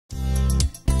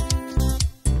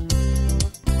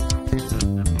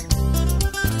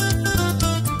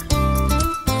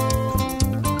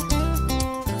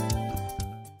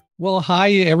Well,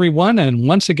 hi, everyone. And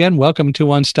once again, welcome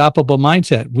to Unstoppable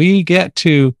Mindset. We get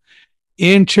to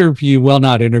interview, well,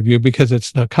 not interview because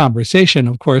it's the conversation,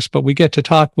 of course, but we get to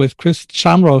talk with Chris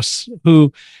Jamroz,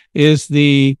 who is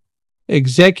the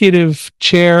executive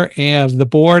chair of the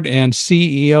board and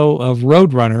CEO of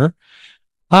Roadrunner.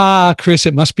 Ah, Chris,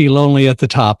 it must be lonely at the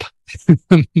top.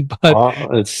 But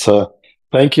It's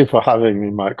Thank you for having me,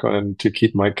 Michael, and to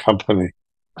keep my company.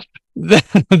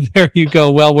 there you go.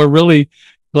 Well, we're really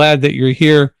glad that you're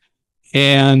here.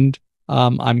 And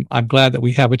I'm glad that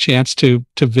we have a chance to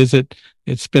visit.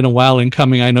 It's been a while in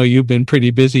coming. I know you've been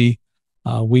pretty busy.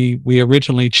 We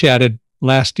originally chatted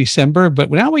last December, but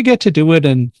now we get to do it,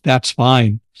 and that's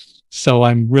fine. So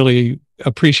I'm really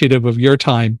appreciative of your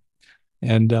time.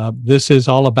 And this is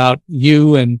all about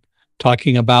you and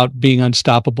talking about being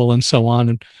unstoppable and so on.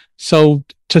 And so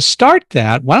to start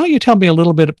that, why don't you tell me a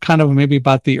little bit kind of maybe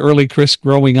about the early Chris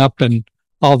growing up and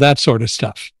all that sort of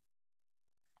stuff?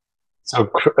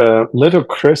 Little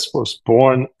Chris was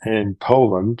born in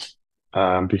Poland,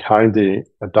 behind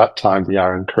at that time, the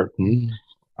Iron Curtain, Mm.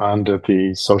 under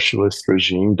the socialist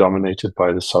regime dominated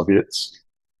by the Soviets.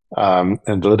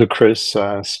 And little Chris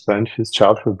spent his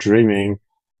childhood dreaming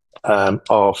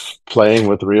of playing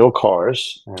with real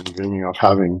cars and dreaming of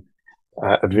having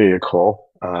a vehicle,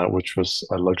 which was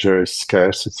a luxurious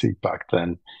scarcity back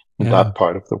then in Yeah. that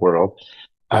part of the world.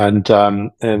 And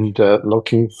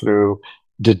looking through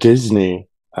the Disney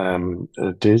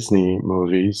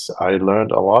movies, I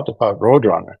learned a lot about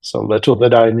Roadrunner. So little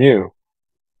that I knew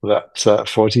that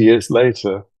 40 years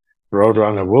later,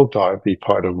 Roadrunner will be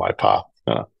part of my path.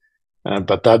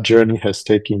 But that journey has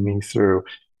taken me through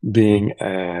being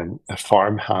a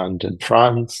farmhand in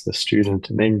France, a student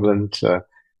in England,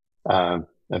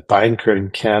 a banker in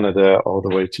Canada, all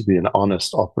the way to be an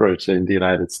honest operator in the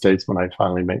United States when I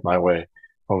finally make my way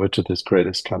over to this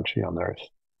greatest country on earth.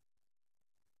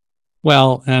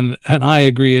 Well, and I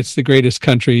agree, it's the greatest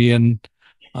country, and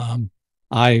um,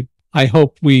 I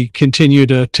hope we continue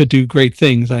to do great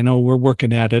things. I know we're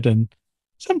working at it, and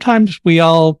sometimes we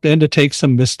all tend to take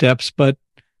some missteps, but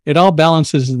it all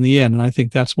balances in the end. And I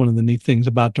think that's one of the neat things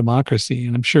about democracy.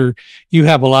 And I'm sure you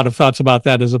have a lot of thoughts about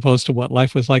that as opposed to what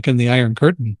life was like in the Iron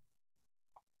Curtain.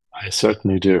 I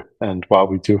certainly do. And while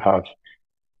we do have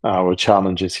our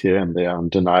challenges here, and they are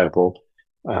undeniable,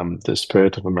 the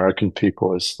spirit of American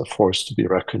people is a force to be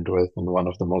reckoned with and one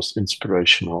of the most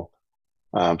inspirational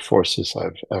forces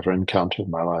I've ever encountered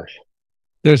in my life.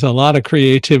 There's a lot of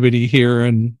creativity here,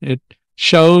 and it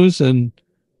shows, and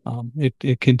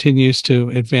it continues to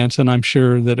advance, and I'm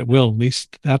sure that it will. At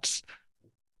least that's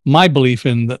my belief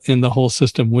in the whole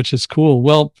system, which is cool.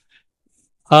 Well,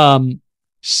 um,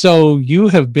 so you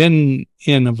have been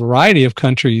in a variety of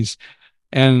countries,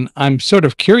 and I'm sort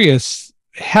of curious,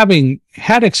 having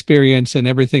had experience in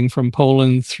everything from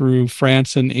Poland through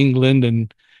France and England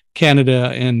and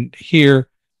Canada and here.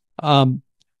 Um,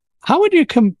 how would you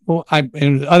well,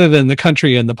 and other than the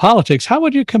country and the politics, how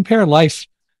would you compare life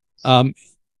um,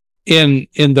 in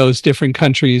those different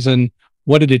countries, and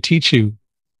what did it teach you?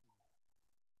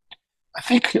 I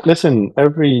think, listen,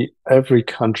 every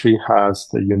country has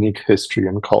the unique history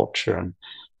and culture and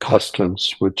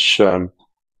customs which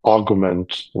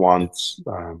augment one's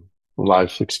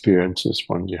life experiences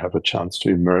when you have a chance to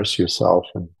immerse yourself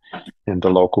in the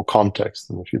local context,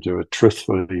 and if you do it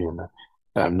truthfully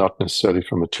and not necessarily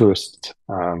from a tourist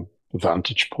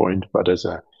vantage point, but as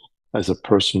a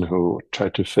person who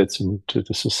tries to fit into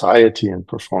the society and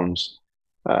performs,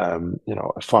 a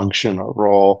function or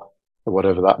role, or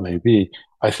whatever that may be.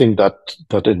 I think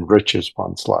that enriches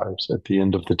one's lives. At the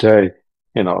end of the day,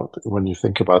 when you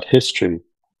think about history,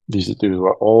 these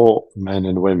were all men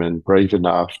and women brave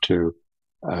enough to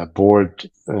board,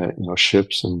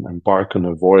 ships and embark on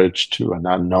a voyage to an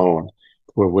unknown.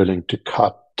 Were willing to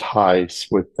cut ties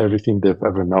with everything they've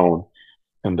ever known,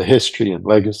 and the history and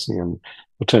legacy and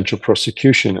potential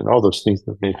prosecution and all those things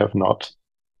that may have not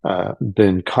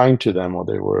been kind to them, or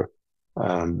they were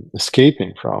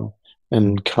escaping from,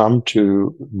 and come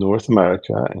to North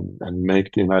America and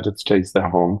make the United States their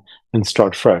home and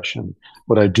start fresh. And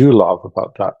what I do love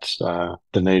about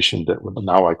the nation that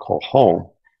now I call home,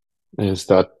 is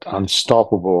that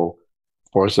unstoppable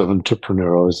force of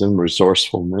entrepreneurialism,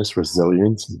 resourcefulness,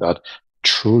 resilience, and that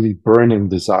truly burning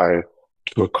desire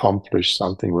to accomplish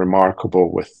something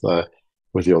remarkable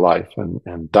with your life.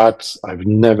 And that's, I've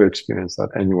never experienced that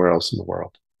anywhere else in the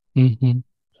world. Mm-hmm.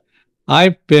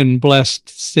 I've been blessed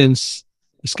since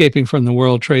escaping from the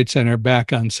World Trade Center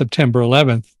back on September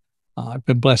 11th. I've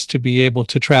been blessed to be able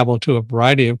to travel to a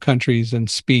variety of countries and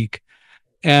speak.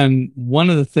 And one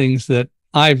of the things that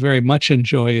I very much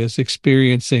enjoy is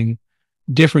experiencing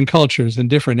different cultures and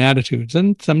different attitudes.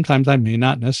 And sometimes I may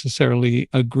not necessarily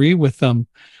agree with them,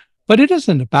 but it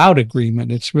isn't about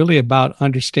agreement. It's really about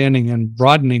understanding and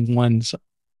broadening one's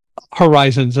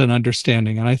horizons and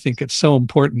understanding. And I think it's so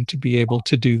important to be able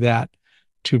to do that,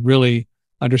 to really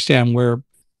understand where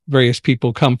various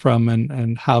people come from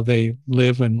and how they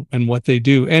live and what they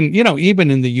do. And, you know,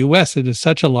 even in the US, it is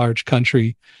such a large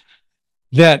country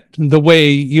that the way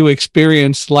you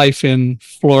experience life in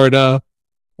Florida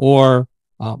or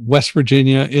West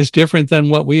Virginia is different than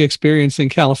what we experience in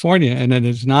California. And it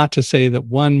is not to say that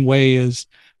one way is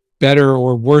better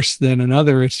or worse than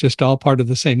another. It's just all part of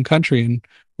the same country. And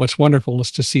what's wonderful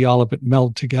is to see all of it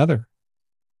meld together.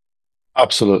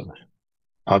 Absolutely.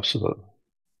 Absolutely.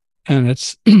 And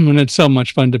it's and it's so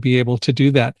much fun to be able to do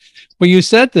that. Well, you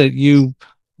said that you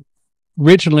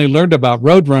originally learned about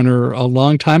Roadrunner a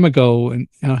long time ago, and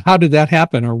how did that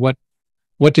happen, or what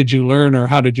did you learn, or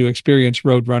how did you experience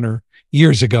Roadrunner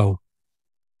years ago?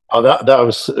 Oh, that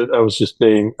was I was just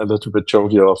being a little bit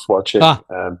jovial of watching Ah,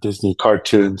 Disney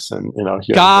cartoons and hearing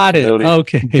the got it. familiar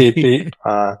beep Okay. beep.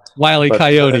 Wile E. But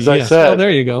Coyote. as I Yes. Oh, said, there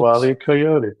you go. Wile E.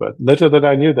 Coyote. But little did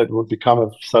I knew that would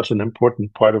become such an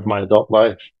important part of my adult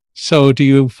life. So, do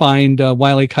you find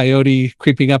Wile E. Coyote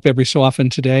creeping up every so often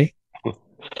today?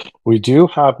 We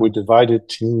divided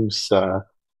teams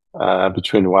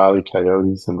between Wile E.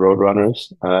 Coyotes and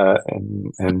Roadrunners,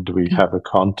 and we have a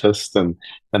contest and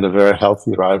a very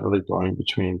healthy rivalry going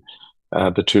between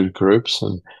the two groups.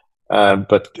 And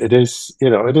but it is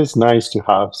it is nice to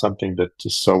have something that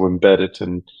is so embedded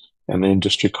in the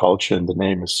industry culture, and the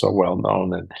name is so well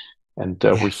known, and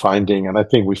Yeah. we're finding, and I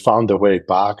think we found a way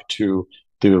back to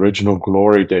the original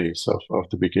glory days of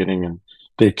the beginning, and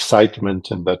the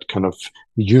excitement and that kind of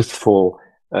youthful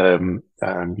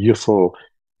youthful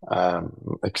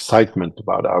excitement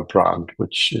about our brand,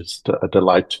 which is a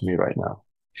delight to me right now.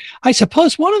 I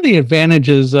suppose one of the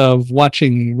advantages of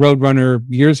watching Roadrunner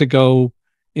years ago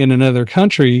in another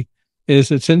country is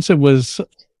that since it was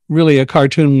really a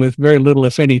cartoon with very little,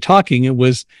 if any, talking, it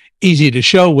was easy to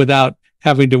show without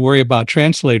having to worry about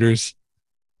translators.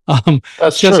 Um,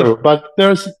 That's just, true, but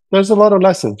there's a lot of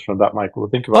lessons from that, Michael.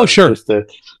 Think oh, about it. sure. Just that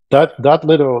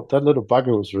little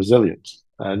bugger was resilient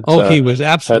and Oh, he was had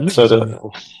absolutely sort resilient.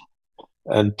 of,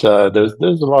 and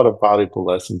there's a lot of valuable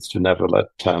lessons to never let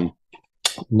the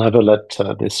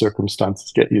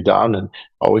circumstances get you down, and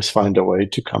always find a way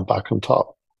to come back on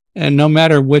top. And no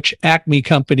matter which Acme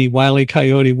company Wile E.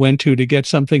 Coyote went to get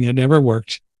something, it never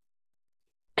worked.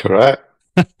 Correct.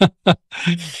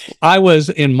 I was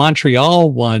in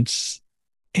Montreal once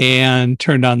and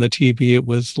turned on the TV. It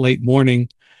was late morning.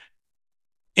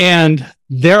 And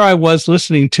there I was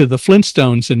listening to the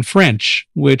Flintstones in French,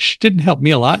 which didn't help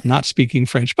me a lot, not speaking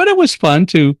French, but it was fun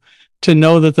to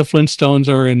know that the Flintstones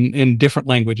are in different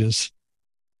languages.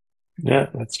 Yeah,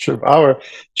 that's true. Our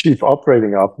chief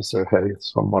operating officer, hey,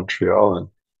 is from Montreal,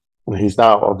 and he's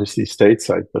now obviously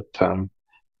stateside, but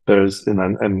there's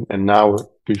and now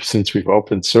since we've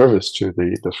opened service to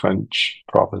the French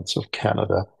province of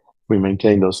Canada, we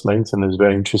maintain those links, and it's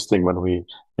very interesting when we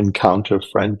encounter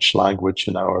French language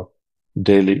in our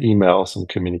daily emails and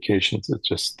communications. It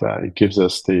just it gives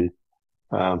us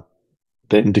um,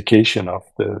 the indication of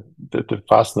the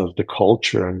vastness of the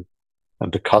culture and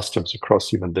the customs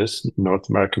across even this North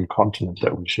American continent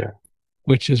that we share.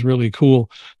 Which is really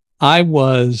cool. I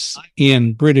was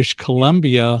in British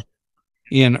Columbia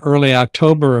in early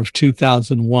October of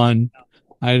 2001.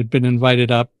 I had been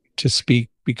invited up to speak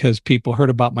because people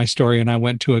heard about my story, and I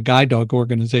went to a guide dog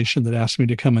organization that asked me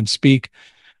to come and speak.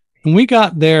 And we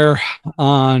got there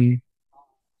on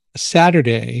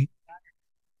Saturday,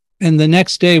 and the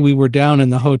next day we were down in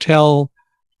the hotel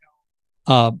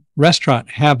restaurant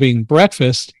having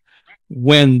breakfast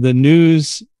when the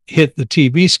news hit the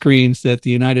TV screens that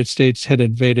the United States had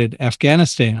invaded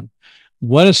Afghanistan.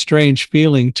 What a strange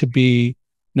feeling to be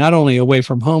not only away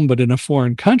from home, but in a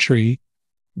foreign country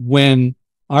when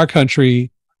our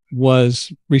country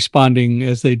was responding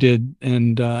as they did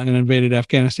and invaded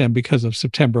Afghanistan because of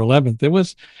September 11th.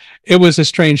 It was a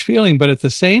strange feeling, but at the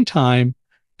same time,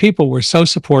 people were so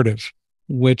supportive,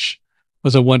 which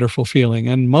was a wonderful feeling.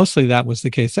 And mostly that was the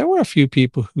case. There were a few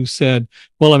people who said,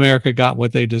 well, America got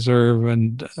what they deserve.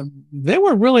 And they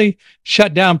were really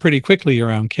shut down pretty quickly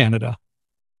around Canada.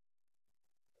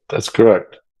 That's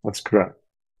correct. That's correct.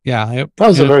 Yeah. That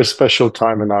was a very special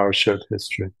time in our shared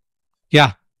history.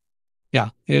 Yeah. Yeah,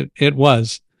 it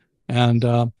was. And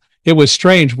it was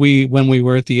strange. When we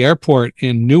were at the airport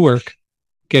in Newark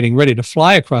getting ready to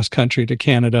fly across country to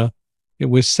Canada, it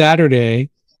was Saturday,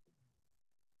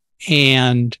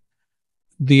 and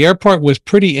the airport was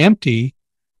pretty empty.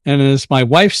 And as my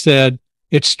wife said,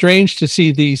 it's strange to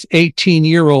see these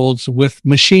 18-year-olds with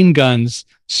machine guns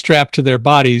strapped to their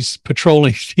bodies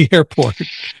patrolling the airport.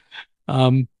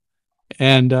 Um,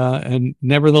 and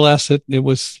nevertheless, it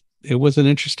was an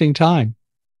interesting time.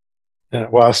 Yeah,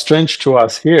 well, strange to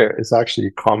us here is actually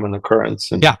a common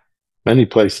occurrence in Yeah, many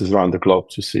places around the globe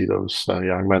to see those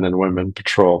young men and women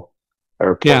patrol yeah.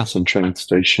 airports and train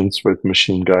stations with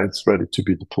machine guns ready to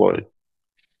be deployed.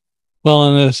 Well,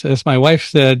 and as my wife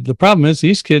said, the problem is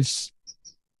these kids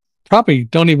probably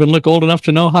don't even look old enough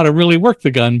to know how to really work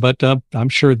the gun, but I'm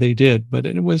sure they did. But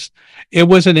it was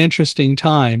an interesting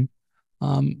time,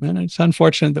 and it's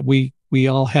unfortunate that we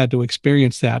all had to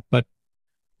experience that. But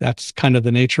that's kind of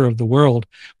the nature of the world.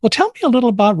 Well, tell me a little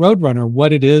about Roadrunner,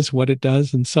 what it is, what it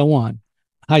does, and so on.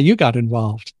 How you got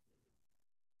involved,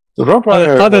 The other,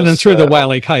 Roadrunner other than was through the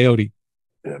Wile E. Coyote.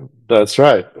 that's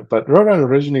right, but Roadrunner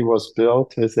originally was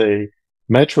built as a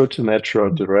metro to metro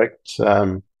direct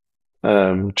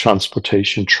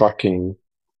transportation trucking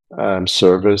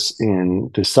service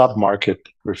in the sub-market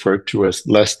referred to as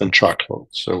less than truckload,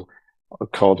 so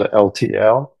called a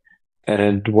LTL.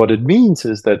 And what it means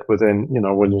is that within,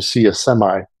 when you see a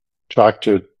semi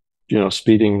tractor,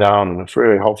 speeding down on a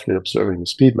freeway, hopefully observing the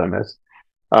speed limit,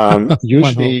 One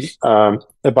usually hopes.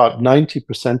 about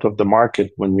 90% of the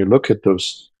market, when you look at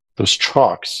those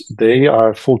trucks, they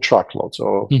are full truckloads,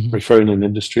 or Mm-hmm. referring in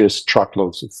industry as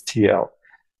truckloads, it's TL.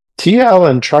 TL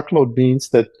and truckload means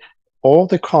that all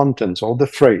the contents, all the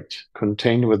freight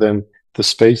contained within the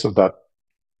space of that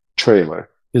trailer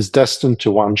is destined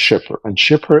to one shipper. And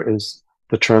shipper is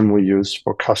the term we use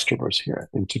for customers here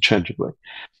interchangeably.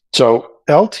 So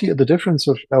the difference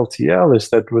of LTL is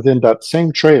that within that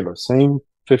same trailer, same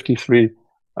 53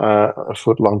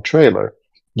 foot long trailer,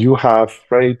 you have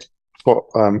freight for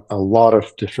a lot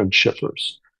of different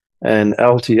shippers. And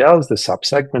LTL is the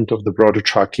subsegment of the broader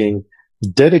trucking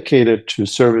dedicated to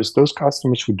service those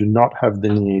customers who do not have the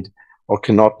need or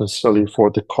cannot necessarily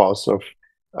afford the cost of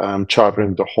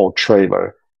chartering the whole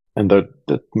trailer, and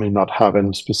that may not have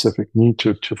any specific need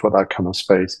to for that kind of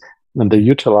space. And they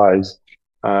utilize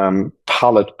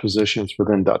pallet positions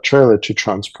within that trailer to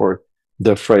transport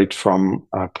the freight from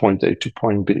point A to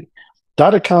point B.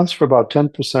 That accounts for about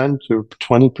 10% to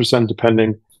 20%,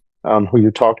 depending on who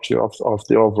you talk to, of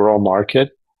the overall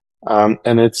market. And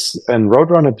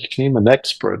Roadrunner became an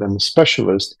expert and a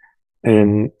specialist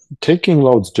in taking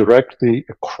loads directly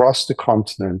across the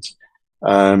continent.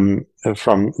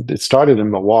 It started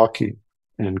in Milwaukee,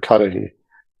 in Cudahy,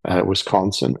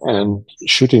 Wisconsin, and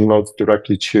shooting loads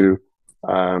directly to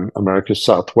America's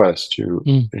Southwest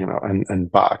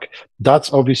and back.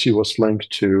 That's obviously was linked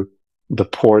to the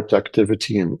port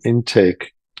activity and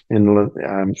intake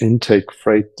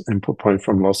freight input point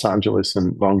from Los Angeles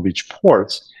and Long Beach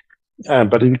ports.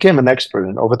 But he became an expert,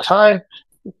 and over time,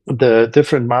 the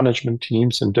different management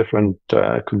teams and different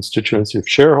constituency of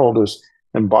shareholders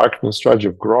embarked on a strategy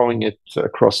of growing it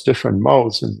across different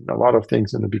modes and a lot of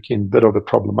things, and it became a bit of a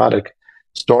problematic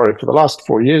story. For the last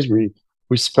 4 years, we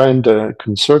spend a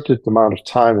concerted amount of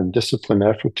time and disciplined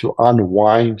effort to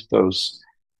unwind those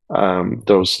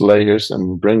layers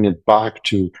and bring it back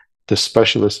to the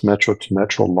specialist metro to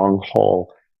metro long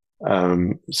haul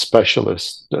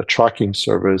specialist tracking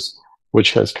service,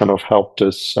 which has kind of helped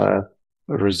us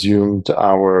resume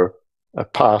our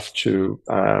path to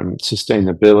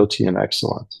sustainability and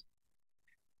excellence.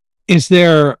 Is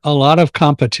there a lot of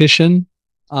competition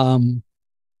among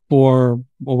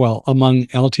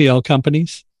LTL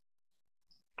companies?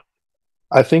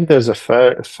 I think there's a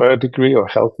fair degree of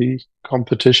healthy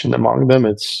competition among them.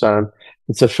 It's a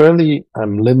fairly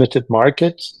limited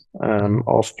market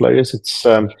of players.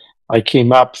 I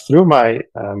came up through my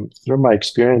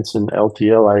experience in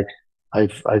LTL.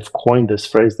 I've coined this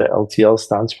phrase that LTL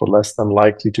stands for less than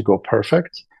likely to go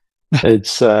perfect.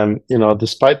 It's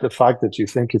despite the fact that you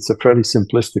think it's a fairly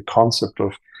simplistic concept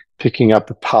of picking up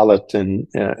a pallet in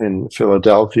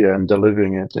Philadelphia and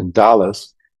delivering it in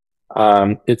Dallas.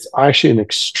 It's actually an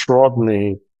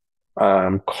extraordinarily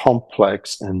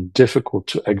complex and difficult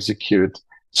to execute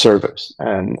service,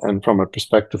 and from a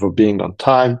perspective of being on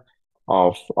time,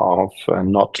 of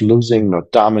not losing,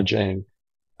 not damaging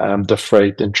the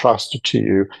freight entrusted to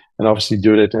you, and obviously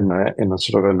do it in a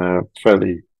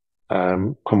fairly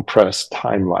compressed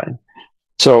timeline.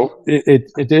 So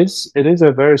it is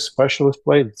a very specialist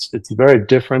play. It's very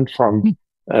different from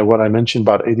what I mentioned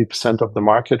about 80% of the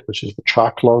market, which is the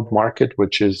truckload market,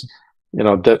 which is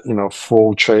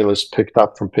full trailers picked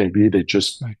up from point B. They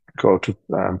just go to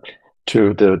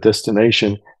the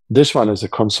destination. This one is a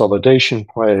consolidation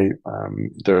play.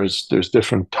 There's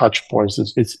different touch points.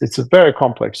 It's a very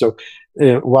complex. So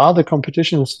while the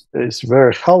competition is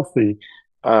very healthy,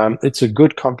 It's a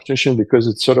good competition because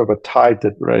it's sort of a tide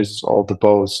that raises all the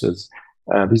boats.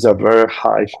 These are very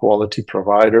high quality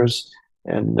providers,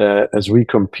 and as we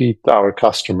compete, our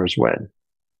customers win.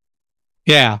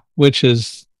 Yeah, which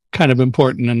is kind of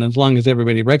important. And as long as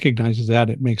everybody recognizes that,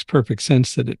 it makes perfect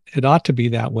sense that it ought to be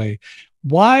that way.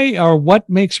 Why or what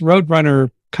makes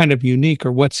Roadrunner kind of unique,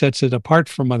 or what sets it apart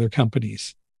from other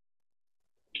companies?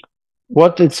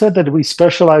 What it said that we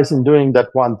specialize in doing that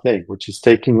one thing, which is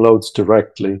taking loads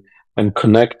directly and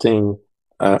connecting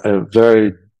a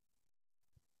very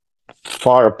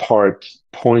far apart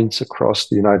points across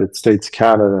the United States,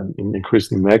 Canada, and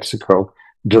increasingly Mexico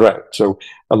direct. So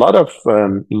a lot of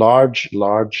large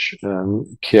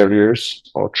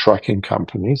carriers or trucking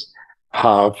companies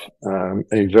have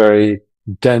a very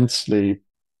densely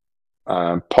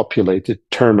populated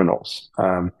terminals,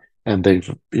 and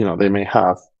they may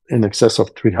have in excess of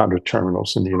 300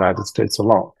 terminals in the United States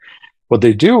alone. What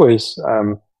they do is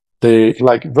they,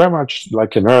 like very much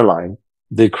like an airline,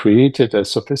 they created a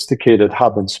sophisticated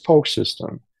hub and spoke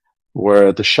system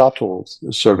where the shuttle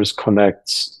service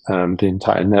connects the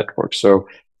entire network. So,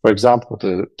 for example,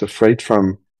 the freight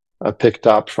from picked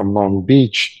up from Long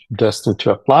Beach destined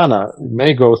to Atlanta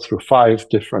may go through 5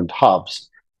 different hubs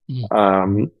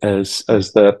as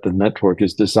the network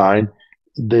is designed.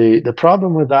 The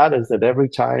problem with that is that every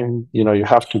time you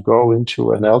have to go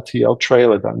into an LTL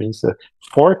trailer, that means the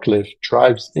forklift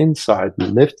drives inside,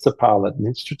 lifts the pallet,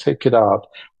 needs to take it out,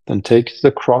 then takes it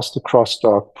across the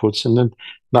crossdock, puts in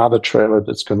another trailer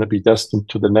that's going to be destined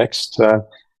to the next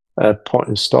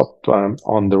point stop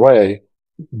on the way.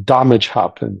 Damage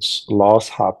happens, loss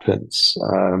happens,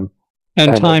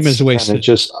 And time is wasted.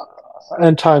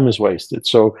 And time is wasted.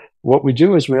 So what we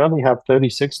do is we only have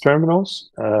 36 terminals,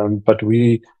 but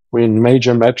we're in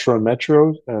major metro to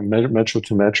metro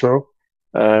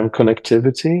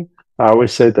connectivity. I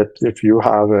always say that if you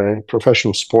have a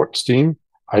professional sports team,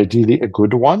 ideally a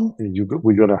good one,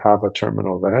 we're going to have a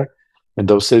terminal there in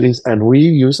those cities, and we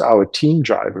use our team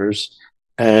drivers,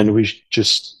 and we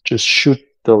just shoot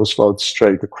those loads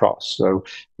straight across. So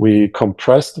we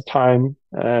compress the time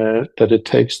that it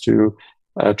takes to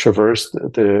traverse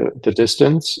the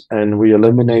distance, and we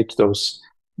eliminate those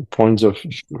points of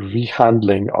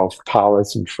rehandling of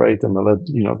pallets and freight, and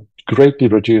greatly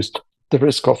reduce the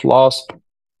risk of loss,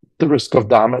 the risk of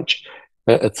damage,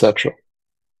 etc.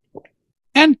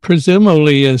 And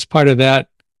presumably, as part of that,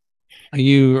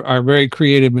 you are very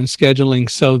creative in scheduling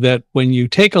so that when you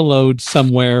take a load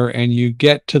somewhere and you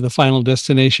get to the final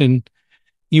destination,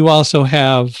 you also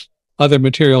have other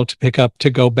material to pick up to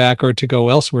go back or to go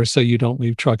elsewhere, so you don't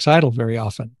leave trucks idle very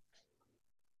often.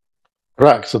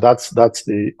 Correct. So that's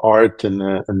the art and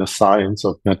the science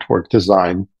of network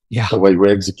design. Yeah. The way we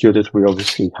execute it, we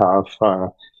obviously have a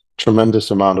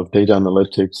tremendous amount of data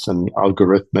analytics and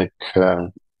algorithmic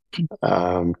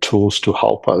tools to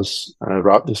help us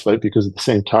route this way, because at the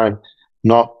same time,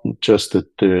 not just the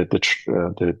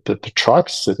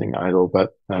trucks sitting idle,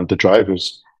 but the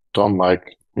drivers don't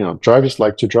like, drivers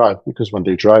like to drive, because when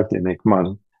they drive, they make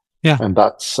money. Yeah. And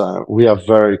that's, we are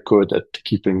very good at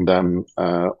keeping them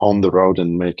on the road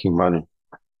and making money.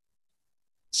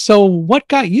 So what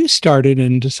got you started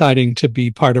in deciding to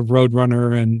be part of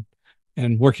Roadrunner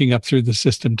and working up through the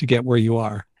system to get where you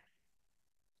are?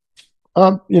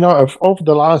 Over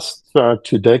the last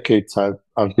 2 decades, I've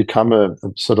become a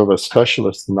sort of a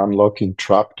specialist in unlocking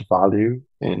trapped value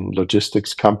in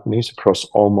logistics companies across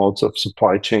all modes of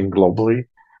supply chain globally.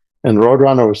 And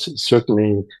Roadrunner was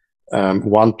certainly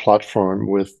one platform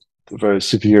with very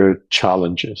severe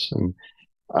challenges. And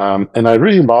I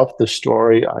really loved the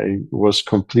story. I was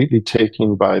completely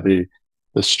taken by the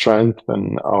strength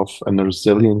and the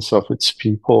resilience of its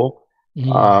people.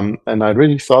 And I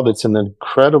really thought it's an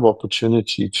incredible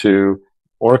opportunity to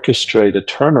orchestrate a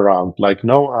turnaround like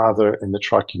no other in the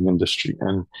trucking industry.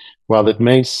 And while it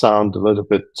may sound a little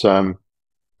bit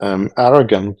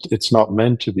arrogant, it's not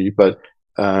meant to be. But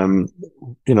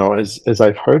as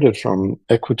I've heard it from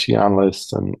equity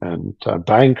analysts and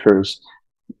bankers,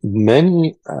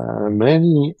 many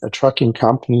trucking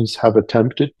companies have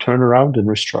attempted turnaround and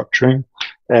restructuring,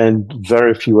 and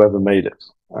very few ever made it.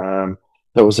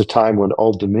 There was a time when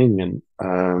Old Dominion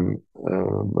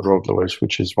Roadrunner,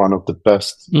 which is one of the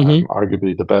best,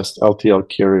 arguably the best LTL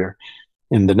carrier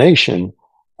in the nation,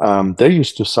 they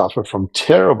used to suffer from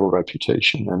terrible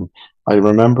reputation. And I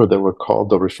remember they were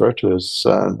referred to as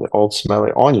the old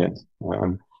smelly onion.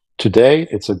 Today,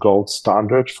 it's a gold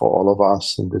standard for all of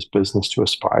us in this business to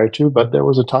aspire to. But there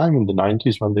was a time in the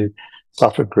 90s when they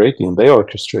suffered greatly, and they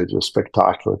orchestrated a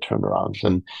spectacular turnaround.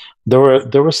 And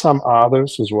there were some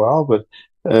others as well, but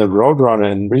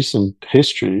Roadrunner in recent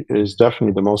history is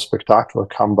definitely the most spectacular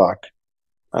comeback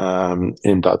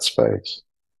in that space.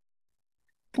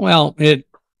 Well, it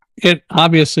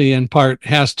obviously in part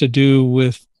has to do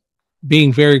with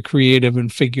being very creative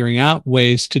and figuring out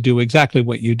ways to do exactly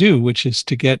what you do, which is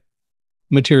to get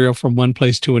material from one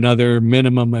place to another,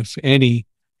 minimum, if any,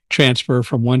 transfer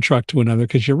from one truck to another.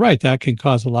 Because you're right, that can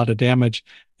cause a lot of damage,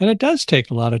 and it does take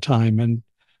a lot of time. And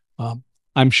um,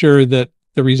 I'm sure that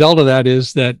the result of that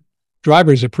is that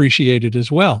drivers appreciate it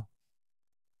as well.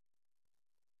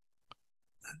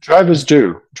 Drivers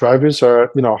do. Drivers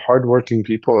are, hardworking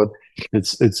people.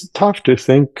 It's tough to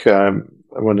think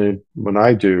when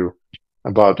I do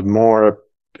about more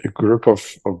a group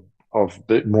of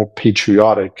bit more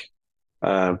patriotic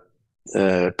uh,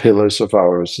 pillars of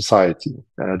our society.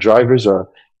 Drivers are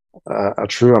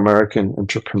true American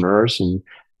entrepreneurs, and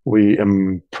we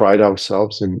pride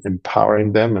ourselves in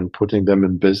empowering them and putting them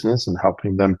in business and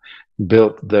helping them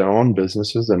build their own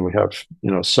businesses. And we have,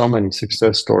 so many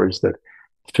success stories that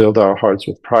filled our hearts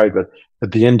with pride. But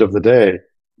at the end of the day,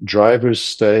 drivers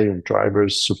stay and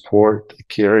drivers support a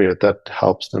carrier that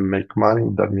helps them make money.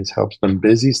 That means helps them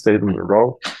busy, stay on the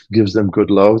road, gives them good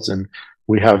loads. And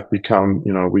we have become,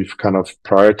 we've kind of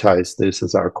prioritized this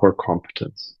as our core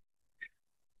competence.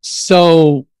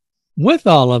 So, with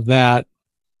all of that,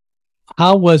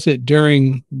 how was it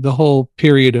during the whole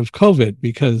period of COVID?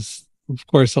 Because, of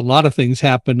course, a lot of things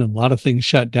happened and a lot of things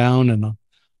shut down and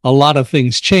a lot of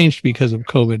things changed because of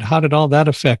COVID. How did all that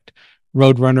affect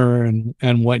Roadrunner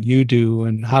and what you do,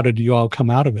 and how did you all come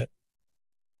out of it?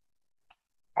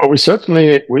 Well,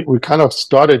 we kind of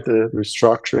started the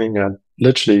restructuring at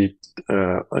literally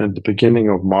in the beginning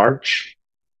of March,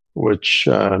 which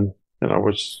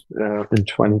was in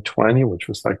 2020, which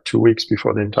was like 2 weeks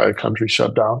before the entire country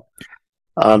shut down.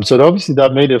 So obviously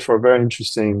that made it for a very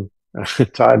interesting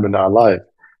time in our life.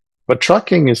 But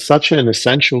trucking is such an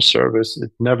essential service;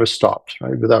 it never stops,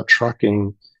 right? Without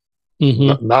trucking,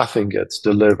 Mm-hmm. nothing gets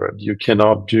delivered. You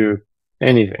cannot do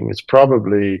anything. It's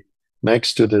probably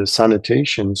next to the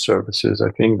sanitation services, I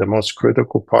think the most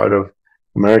critical part of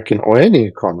American or any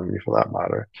economy for that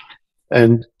matter.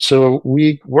 And so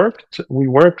we worked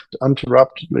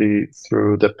uninterruptedly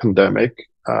through the pandemic.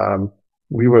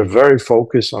 We were very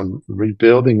focused on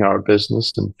rebuilding our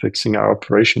business and fixing our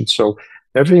operations. So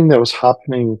everything that was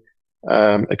happening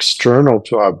external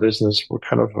to our business were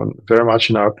kind of very much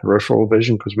in our peripheral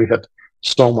vision because we had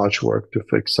so much work to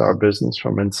fix our business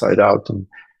from inside out, and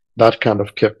that kind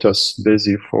of kept us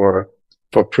busy for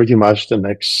pretty much the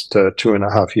next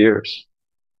 2.5 years.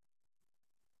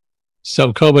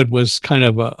 So COVID was kind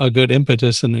of a good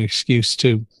impetus and an excuse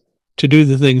to do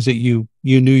the things that you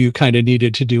knew you kind of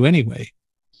needed to do anyway.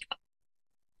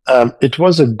 It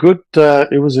was a good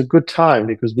time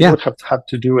because we Yeah. would have had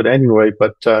to do it anyway,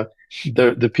 but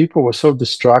the people were so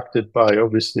distracted by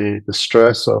obviously the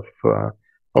stress of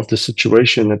the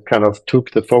situation. It kind of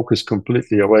took the focus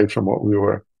completely away from what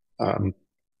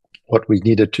we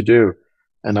needed to do,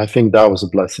 and I think that was a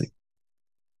blessing.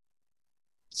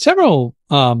 Several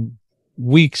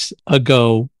weeks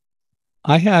ago,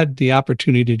 I had the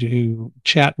opportunity to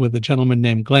chat with a gentleman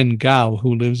named Glenn Gow,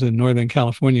 who lives in Northern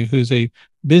California, who's a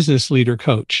business leader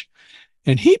coach.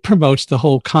 And he promotes the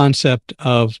whole concept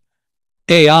of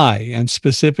AI, and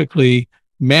specifically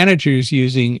managers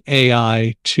using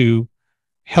AI to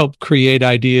help create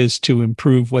ideas to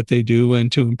improve what they do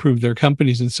and to improve their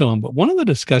companies and so on. But one of the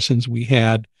discussions we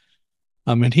had,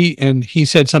 and he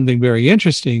said something very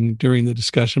interesting during the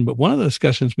discussion, but one of the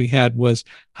discussions we had was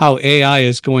how AI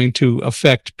is going to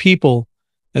affect people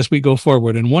as we go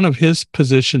forward. And one of his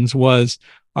positions was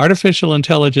artificial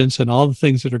intelligence and all the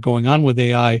things that are going on with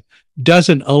AI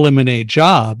doesn't eliminate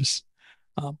jobs.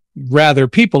 Rather,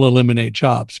 people eliminate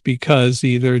jobs because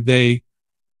either they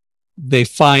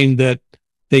find that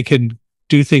they can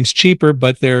do things cheaper,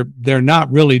 but they're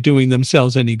not really doing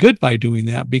themselves any good by doing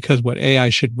that, because what AI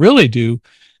should really do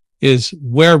is,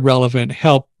 where relevant,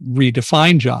 help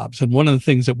redefine jobs. And one of the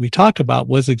things that we talk about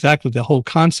was exactly the whole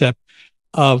concept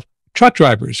of truck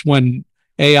drivers. When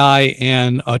AI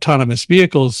and autonomous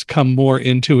vehicles come more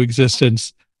into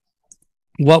existence,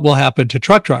 what will happen to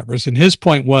truck drivers? And his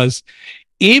point was,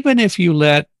 even if you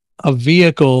let a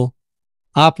vehicle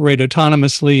operate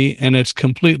autonomously and it's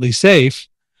completely safe,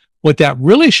 what that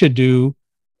really should do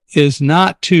is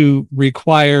not to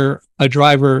require a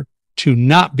driver to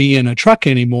not be in a truck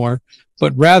anymore,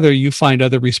 but rather you find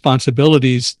other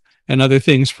responsibilities and other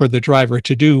things for the driver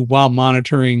to do while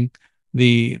monitoring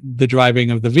the driving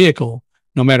of the vehicle,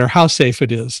 no matter how safe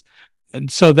it is.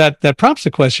 And so that prompts the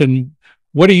question,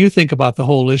 what do you think about the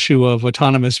whole issue of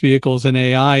autonomous vehicles and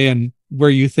AI, and where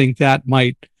you think that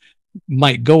might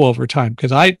go over time?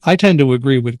 Because I tend to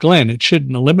agree with Glenn. It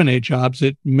shouldn't eliminate jobs.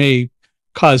 It may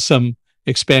cause some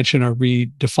expansion or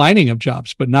redefining of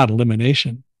jobs, but not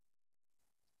elimination.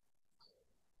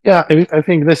 Yeah, I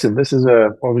think, listen, this is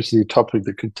obviously a topic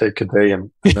that could take a day, and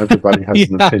everybody has Yeah,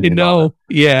 an I opinion on it. know.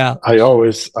 Yeah. I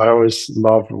always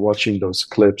love watching those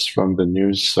clips from the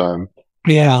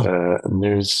Yeah.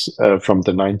 news from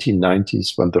the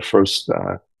 1990s, when the first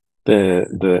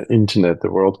the internet,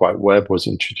 the World Wide Web, was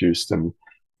introduced, and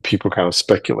people kind of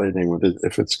speculating with it,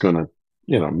 if it's going to,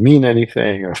 mean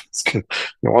anything, or if it's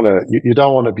gonna, you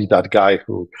don't want to be that guy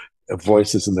who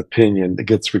voices an opinion that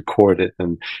gets recorded,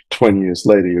 and 20 years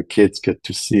later your kids get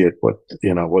to see it, what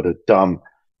a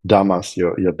dumbass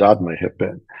your dad may have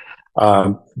been.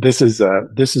 This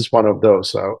is one of those.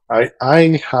 So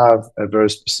I have a very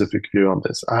specific view on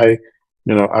this. I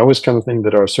always kind of think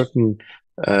that there are certain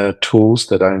tools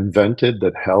that are invented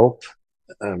that help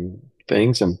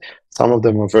things, and some of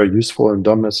them are very useful and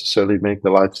don't necessarily make the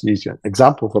lives easier.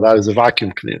 Example for that is a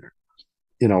vacuum cleaner.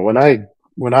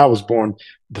 When I was born,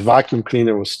 the vacuum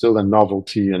cleaner was still a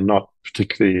novelty and not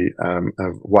particularly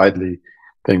a widely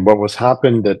thing. What was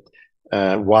happened that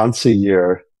once a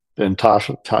year, the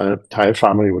entire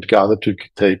family would gather to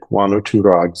take one or two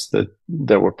rugs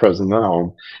that were present at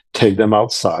home, take them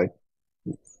outside,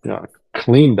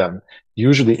 clean them,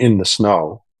 usually in the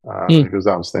snow, Mm. because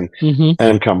that was the thing, Hmm.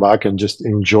 and come back and just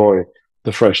enjoy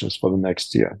the freshness for the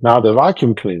next year. Now the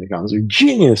vacuum cleaner comes, a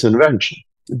genius invention,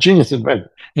 genius invention.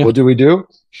 Yeah. What do we do?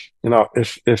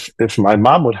 If my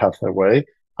mom would have her way,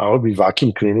 I would be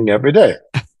vacuum cleaning every day.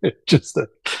 Just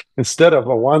instead of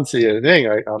a once a year thing,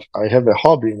 I have a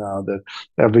hobby now that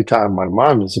every time my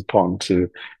mom is upon to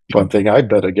one thing, I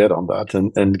better get on that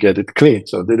and get it clean.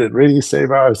 So did it really save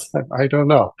hours? I don't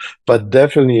know, but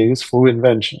definitely a useful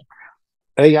invention.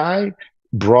 AI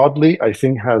broadly, I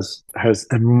think, has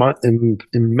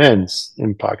immense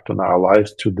impact on our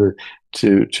lives to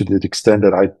the extent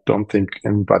that I don't think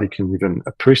anybody can even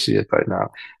appreciate right now.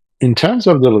 In terms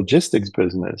of the logistics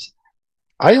business,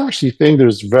 I actually think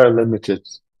there's very limited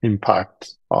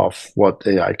impact of what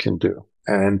AI can do,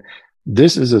 and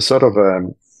this is a sort of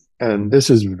and this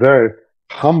is very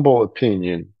humble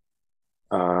opinion.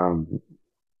 Um,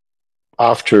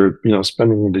 After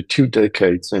spending the 2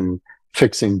 decades in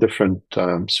fixing different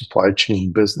supply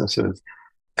chain businesses,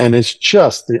 and it's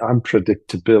just the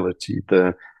unpredictability,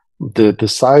 the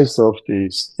size of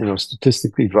these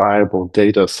statistically viable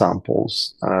data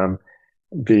samples,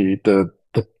 the the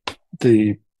the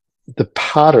the the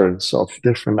patterns of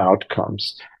different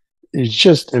outcomes. It's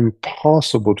just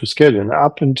impossible to schedule. And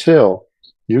up until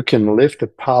you can lift a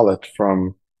pallet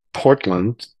from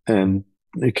Portland and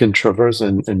it can traverse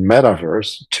in metaverse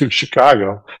to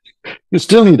Chicago, you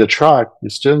still need a truck, you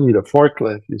still need a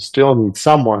forklift, you still need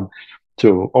someone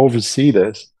to oversee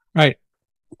this. Right.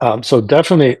 So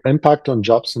definitely impact on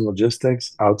jobs and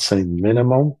logistics, I would say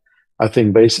minimum. I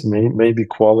think basically maybe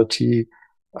quality,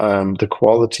 the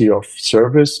quality of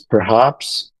service,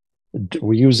 perhaps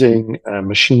we're using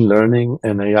machine learning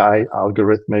and AI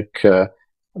algorithmic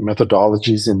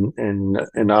methodologies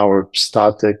in our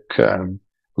static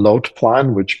load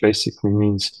plan, which basically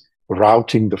means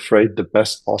routing the freight the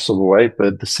best possible way. But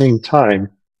at the same time,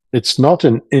 it's not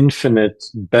an infinite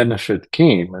benefit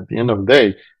game. At the end of the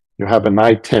day, you have an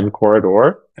I-10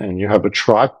 corridor and you have a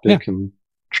truck Yeah. that can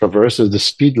traverse the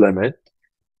speed limit.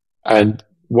 And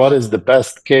what is the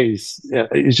best case?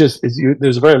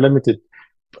 There's very limited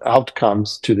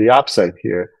outcomes to the upside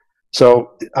here.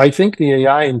 So I think the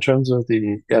AI, in terms of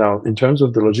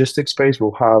the logistics space,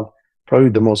 will have probably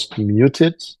the most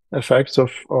muted effects of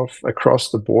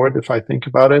across the board, if I think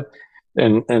about it.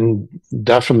 And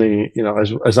definitely,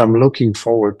 as I'm looking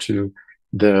forward to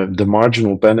the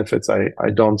marginal benefits, I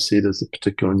don't see it as a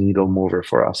particular needle mover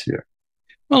for us here.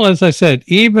 Well, as I said,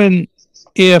 even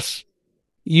if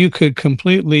you could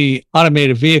completely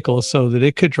automate a vehicle so that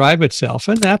it could drive itself,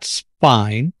 and that's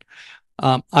fine.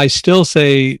 I still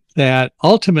say that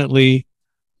ultimately,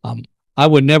 um, I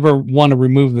would never want to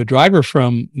remove the driver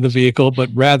from the vehicle, but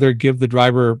rather give the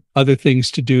driver other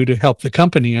things to do to help the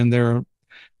company. And the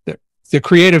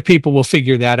creative people will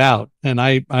figure that out. And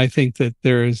I think that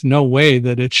there is no way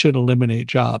that it should eliminate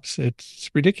jobs. It's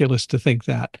ridiculous to think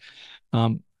that.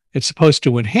 Um, it's supposed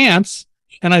to enhance,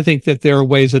 and I think that there are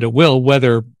ways that it will.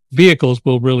 Whether vehicles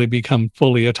will really become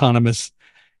fully autonomous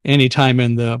anytime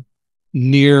in the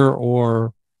near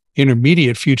or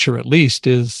intermediate future, at least,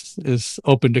 is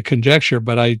open to conjecture.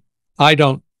 But I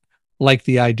don't like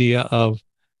the idea of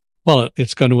Well,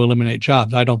 it's going to eliminate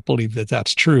jobs. I don't believe that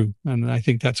that's true. And I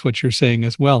think that's what you're saying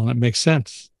as well. And it makes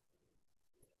sense.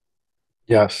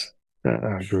 Yes, I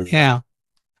agree with that. Yeah.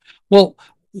 Well,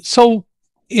 so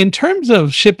in terms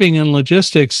of shipping and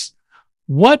logistics,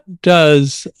 what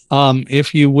does,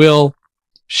 if you will,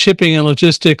 shipping and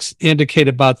logistics indicate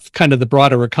about kind of the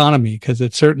broader economy? Because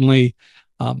it certainly,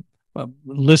 um,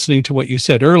 listening to what you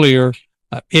said earlier,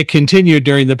 it continued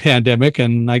during the pandemic,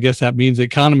 and I guess that means the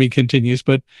economy continues.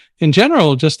 But in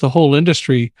general, just the whole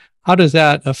industry, how does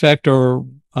that affect or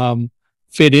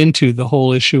fit into the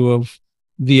whole issue of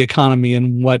the economy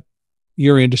and what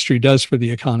your industry does for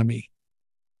the economy?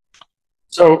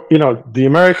 So, the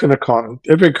American economy,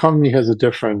 every economy has a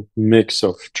different mix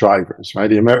of drivers, right?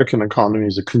 The American economy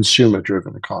is a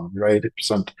consumer-driven economy, right?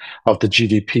 80% of the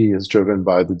GDP is driven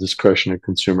by the discretionary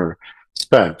consumer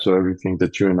spend. So everything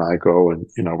that you and I go and,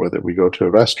 whether we go to a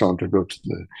restaurant or go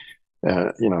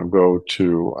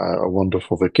to a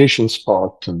wonderful vacation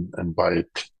spot and buy,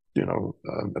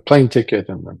 a plane ticket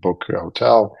and then book a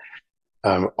hotel.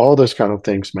 All those kind of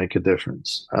things make a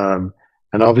difference.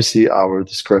 And obviously our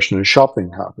discretionary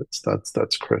shopping habits,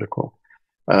 that's critical.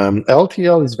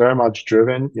 LTL is very much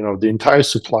driven, the entire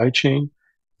supply chain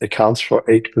accounts for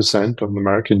 8% of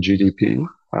American GDP.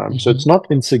 So Mm-hmm. it's not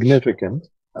insignificant.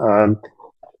 And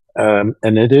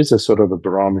it is a sort of a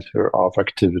barometer of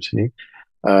activity.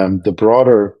 The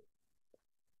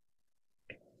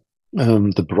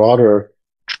broader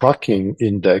trucking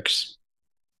index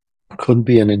could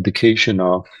be an indication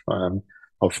of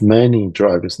many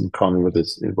drivers in the economy,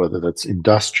 whether that's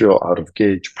industrial, out of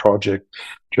gauge, project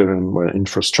driven,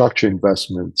 infrastructure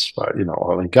investments,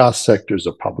 oil and gas sectors,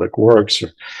 or public works,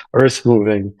 or earth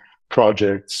moving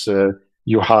projects.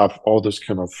 You have all those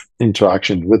kind of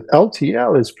interaction. With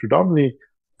LTL is predominantly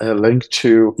linked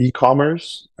to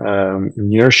e-commerce,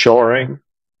 nearshoring,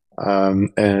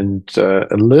 and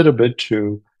a little bit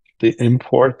to the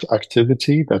import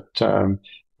activity that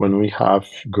when we have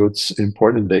goods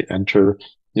imported, they enter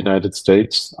the United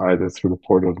States either through the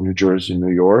port of New Jersey, New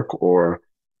York, or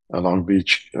Long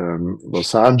Beach,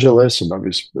 Los Angeles, and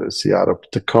obviously Seattle,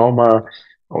 Tacoma,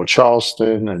 or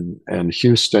Charleston, and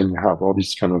Houston. You have all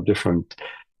these kind of different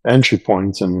entry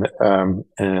points, and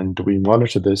we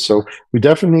monitor this. So we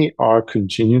definitely are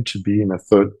continuing to be in a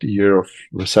third year of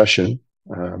recession,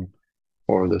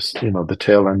 or this, the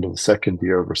tail end of the second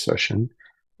year of recession,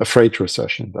 a freight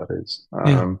recession, that is,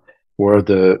 Yeah. where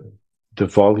the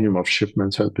volume of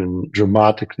shipments has been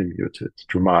dramatically muted,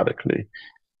 dramatically.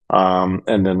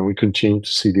 And then we continue to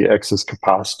see the excess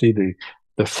capacity,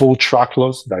 the full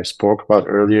truckloads that I spoke about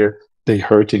earlier, they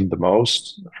hurting the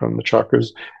most from the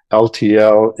truckers.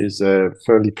 LTL is a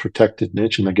fairly protected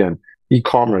niche. And again,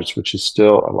 e-commerce, which is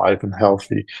still alive and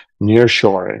healthy,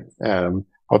 nearshoring,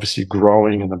 obviously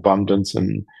growing in abundance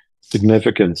and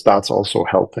significance, that's also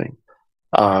helping.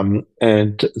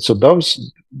 And so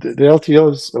the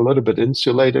LTL is a little bit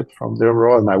insulated from the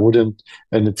overall, and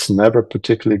and it's never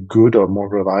particularly good or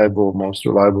most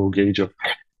reliable gauge of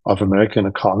American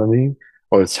economy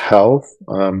or its health.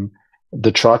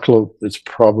 The truckload is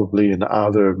probably in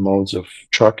other modes of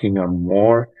trucking are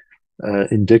more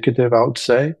indicative, I would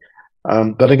say.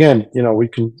 But again,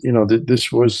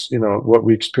 this was, what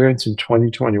we experienced in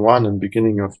 2021 and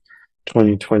beginning of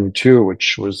 2022,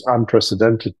 which was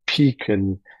unprecedented peak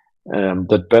and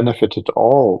that benefited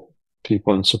all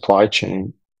people in supply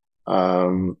chain.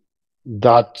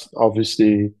 That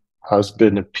obviously has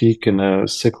been a peak in a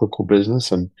cyclical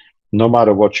business, and no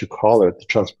matter what you call it, the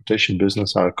transportation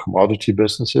business are commodity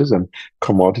businesses, and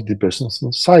commodity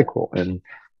businesses cycle, and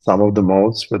some of the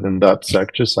modes within that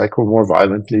sector cycle more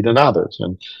violently than others,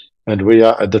 and we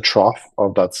are at the trough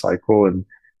of that cycle,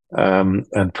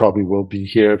 and probably will be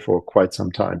here for quite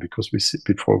some time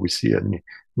before we see any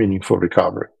meaningful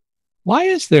recovery. Why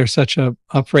is there such a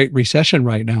freight recession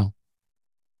right now?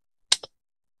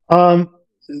 Um,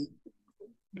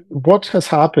 what has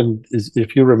happened is,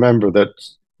 if you remember that,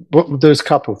 well, there's a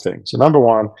couple of things. So number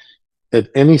one, at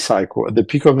any cycle, at the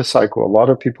peak of the cycle, a lot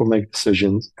of people make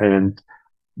decisions, and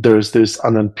there's this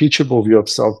unimpeachable view of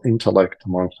self-intellect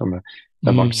among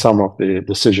Mm. some of the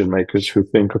decision makers who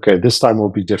think, okay, this time will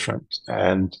be different,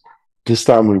 and this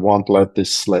time we won't let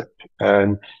this slip.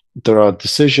 And there are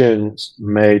decisions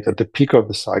made at the peak of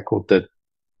the cycle that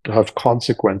have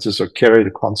consequences or carry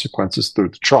the consequences through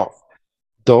the trough.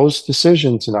 Those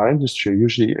decisions in our industry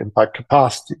usually impact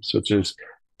capacity, such as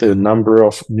the number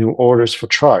of new orders for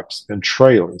trucks and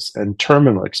trailers and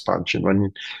terminal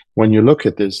expansion. When you look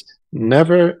at this,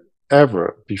 never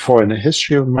ever before in the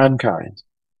history of mankind,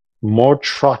 more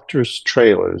tractors,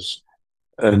 trailers,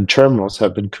 and terminals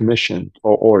have been commissioned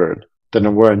or ordered than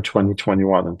there were in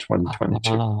 2021 and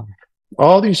 2022.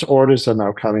 All these orders are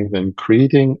now coming in,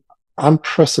 creating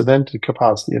unprecedented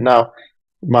capacity. And now,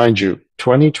 mind you,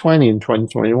 2020 and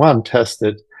 2021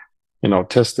 tested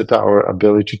our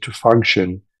ability to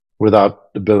function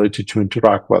without the ability to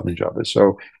interact with each other.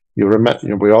 So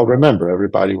we all remember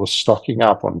everybody was stocking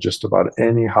up on just about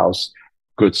any house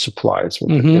goods supplies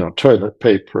with toilet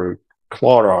paper,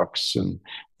 Clorox, and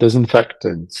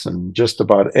disinfectants, and just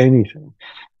about anything.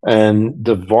 And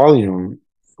the volume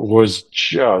was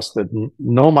just that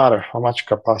no matter how much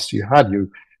capacity you had,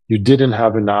 you didn't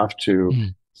have enough to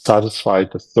satisfy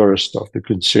the thirst of the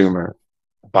consumer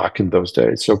back in those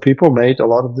days. So people made a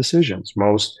lot of decisions.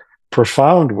 Most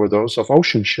profound were those of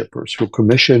ocean shippers who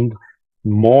commissioned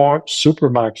more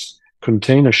Supermax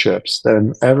container ships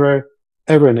than ever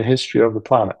in the history of the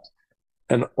planet.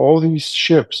 And all these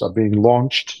ships are being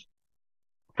launched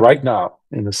right now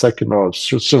in the second, or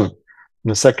soon, in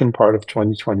the second part of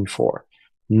 2024.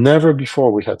 Never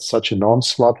before we had such an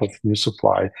onslaught of new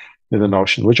supply in an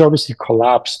ocean, which obviously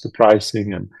collapsed the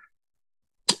pricing and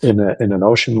in an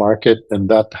ocean market, and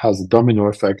that has a domino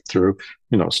effect through,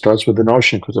 starts with an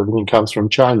ocean because everything comes from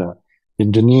China,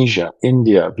 Indonesia,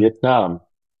 India, Vietnam.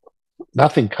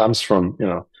 Nothing comes from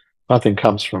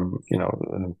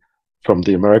from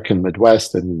the American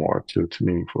Midwest anymore to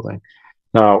meaningful thing.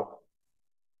 Now,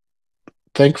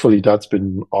 thankfully, that's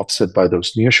been offset by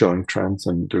those nearshoring trends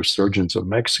and the resurgence of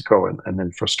Mexico and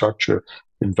infrastructure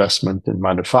investment in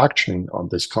manufacturing on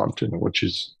this continent, which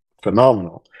is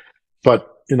phenomenal. But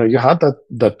you had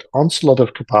that onslaught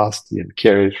of capacity and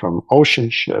carried from ocean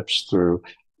ships through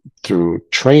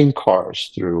train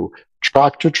cars, through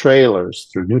tractor trailers,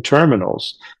 through new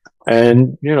terminals.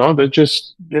 And they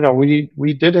just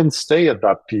we didn't stay at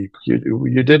that peak.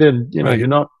 You didn't Right.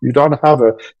 You don't have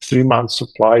a 3-month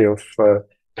supply of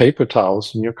paper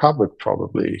towels in your cupboard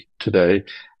probably today.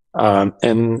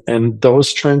 And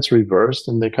those trends reversed,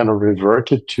 and they kind of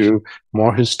reverted to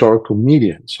more historical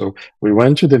median. So we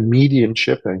went to the median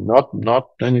shipping, not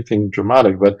anything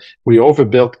dramatic, but we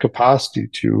overbuilt capacity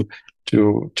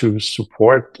to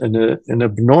support an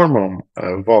abnormal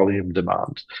volume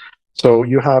demand. So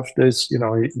you have this,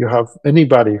 you have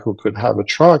anybody who could have a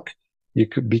truck,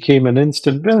 became an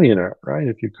instant millionaire, right?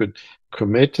 If you could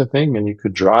commit to thing and you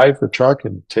could drive the truck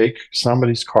and take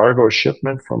somebody's cargo or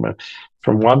shipment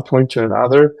from one point to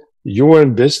another, you were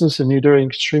in business and you're doing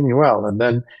extremely well. And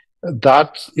then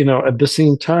that, at the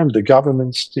same time, the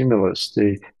government stimulus,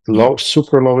 the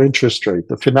super low interest rate,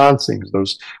 the financings,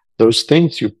 those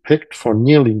things you picked for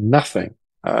nearly nothing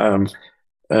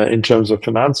in terms of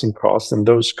financing costs, and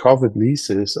those COVID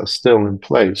leases are still in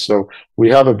place. So we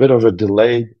have a bit of a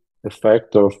delayed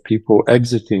effect of people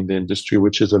exiting the industry,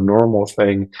 which is a normal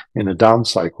thing in a down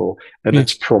cycle. And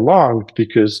it's prolonged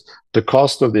because the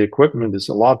cost of the equipment is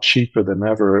a lot cheaper than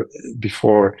ever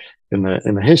before in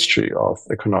the history of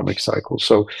economic cycles.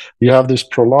 So you have these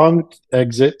prolonged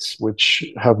exits, which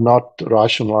have not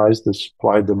rationalized the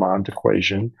supply-demand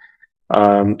equation.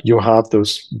 You have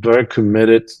those very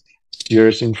committed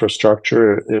years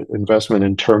infrastructure investment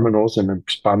in terminals and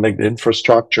expanding the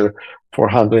infrastructure for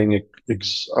handling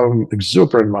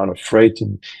exuberant amount of freight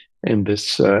in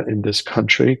this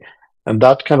country, and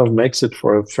that kind of makes it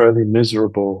for a fairly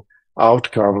miserable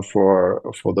outcome for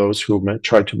those who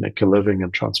try to make a living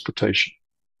in transportation.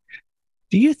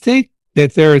 Do you think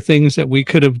that there are things that we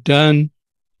could have done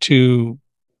to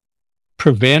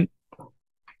prevent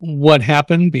what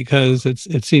happened? Because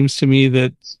it seems to me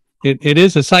that it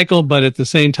is a cycle, but at the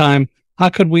same time, how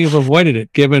could we have avoided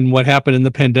it given what happened in the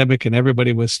pandemic and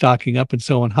everybody was stocking up and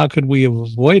so on? How could we have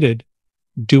avoided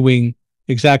doing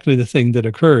exactly the thing that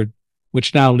occurred,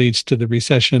 which now leads to the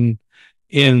recession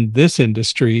in this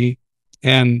industry?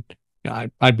 And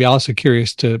I'd be also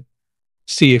curious to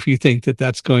see if you think that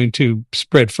that's going to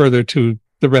spread further to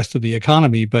the rest of the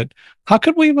economy, but how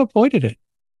could we have avoided it?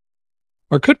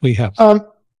 Or could we have?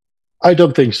 I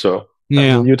don't think so.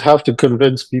 Yeah. I mean, you'd have to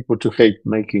convince people to hate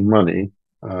making money.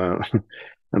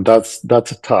 And that's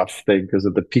a tough thing because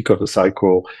at the peak of the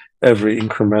cycle, every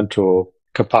incremental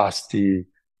capacity,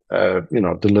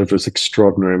 delivers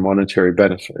extraordinary monetary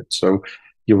benefit. So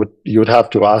you would have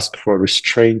to ask for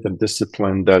restraint and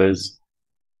discipline that is,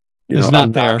 not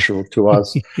unnatural to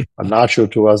us, unnatural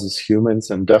to us as humans,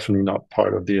 and definitely not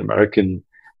part of the American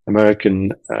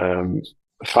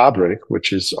fabric,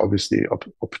 which is obviously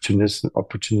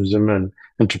opportunism and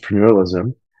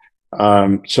entrepreneurialism.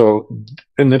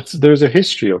 There's a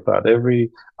history of that.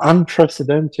 Every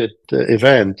unprecedented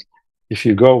event, if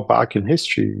you go back in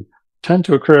history, tend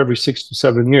to occur every 6 to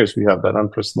 7 years. We have that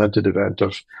unprecedented event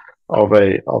of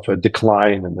a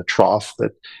decline in the trough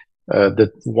that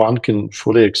that one can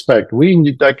fully expect. We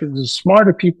need like the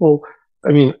smarter people.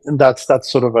 I mean, that's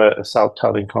sort of a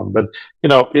self-telling comment, but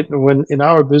when in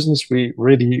our business we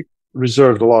really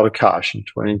reserved a lot of cash in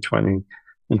 2020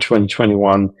 and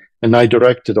 2021, and I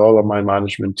directed all of my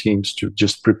management teams to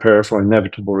just prepare for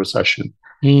inevitable recession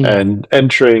Mm. and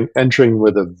entering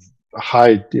with a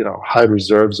high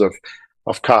reserves of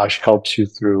cash helps you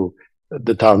through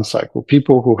the down cycle.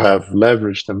 People who have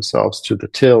leveraged themselves to the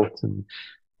tilt and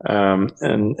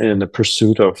in the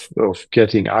pursuit of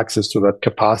getting access to that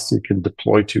capacity can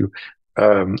deploy to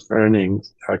earning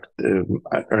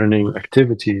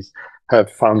activities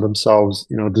have found themselves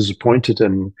disappointed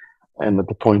and at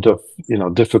the point of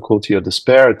difficulty or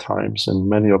despair at times, and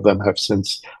many of them have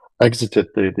since exited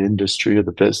the industry or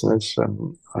the business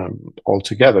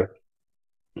altogether.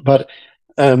 But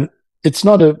um, it's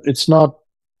not.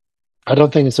 I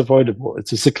don't think it's avoidable.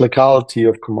 It's a cyclicality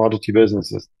of commodity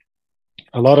businesses.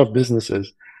 A lot of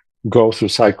businesses go through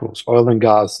cycles. Oil and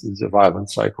gas is a violent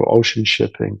cycle. Ocean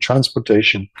shipping,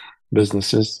 transportation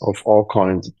businesses of all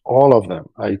kinds, all of them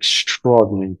are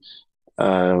extraordinarily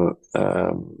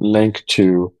linked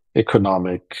to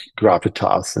economic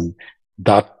gravitas, and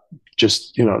that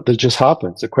that just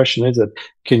happens. The question is that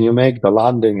can you make the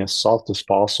landing as soft as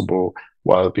possible,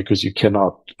 well, because you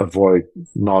cannot avoid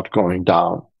not going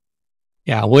down.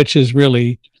 Yeah, which is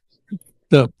really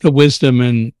the wisdom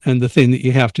and the thing that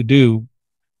you have to do.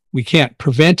 We can't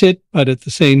prevent it, but at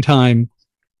the same time,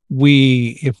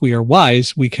 if we are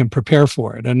wise, we can prepare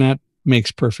for it, and that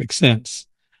makes perfect sense.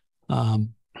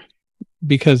 Um,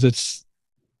 because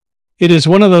it is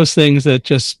one of those things that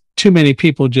just too many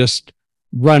people just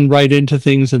run right into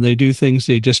things and they do things,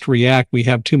 they just react. We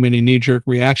have too many knee-jerk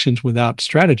reactions without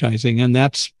strategizing, and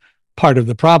that's part of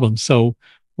the problem. So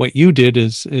what you did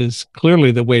is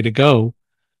clearly the way to go.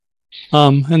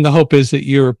 And the hope is that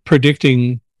you're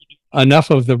predicting enough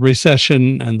of the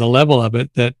recession and the level of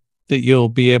it that you'll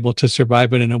be able to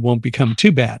survive it and it won't become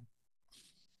too bad.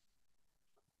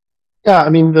 Yeah, I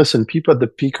mean, listen, people at the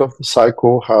peak of the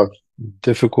cycle have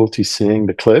difficulty seeing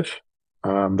the cliff.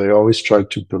 They always try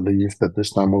to believe that this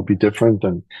time will be different,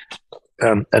 and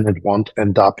it won't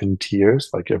end up in tears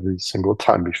like every single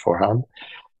time beforehand.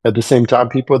 At the same time,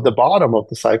 people at the bottom of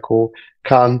the cycle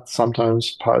can't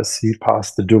sometimes see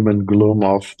past the doom and gloom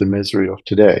of the misery of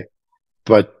today.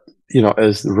 But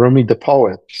as Rumi the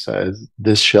poet says,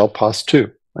 this shall pass too.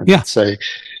 And Yeah,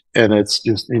 it's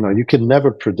just you can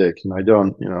never predict, and I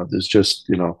don't there's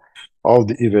just all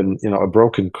the even a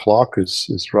broken clock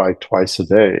is right twice a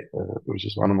day, which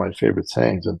is one of my favorite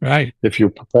sayings. And right. if you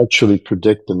perpetually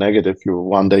predict the negative, you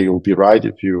one day you'll be right.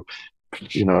 If you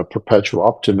a perpetual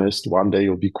optimist, one day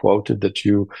you'll be quoted that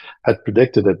you had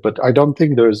predicted it. But I don't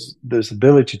think there's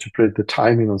ability to predict the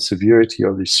timing and severity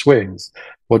of these swings.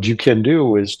 What you can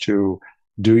do is to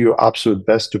do your absolute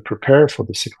best to prepare for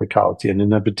the cyclicality and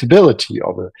inevitability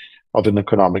of an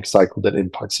economic cycle that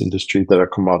impacts industries that are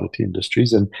commodity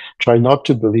industries, and try not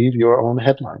to believe your own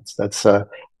headlines. That's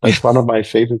one of my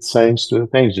favorite sayings to the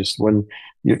things. Just when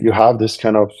you have this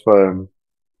kind of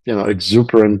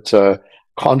exuberant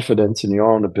confidence in your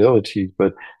own ability,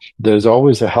 but there's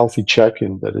always a healthy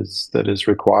check-in that is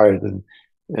required.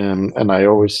 And I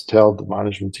always tell the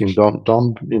management team,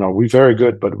 don't we're very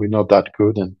good, but we're not that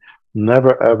good, and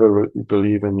never ever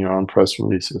believe in your own press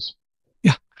releases.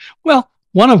 Yeah. Well,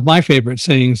 one of my favorite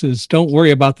sayings is don't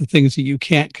worry about the things that you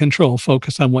can't control.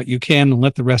 Focus on what you can and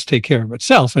let the rest take care of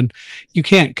itself. And you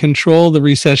can't control the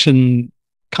recession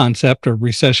concept or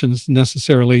recessions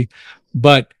necessarily,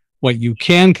 but what you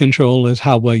can control is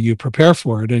how well you prepare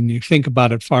for it. And you think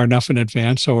about it far enough in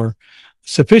advance or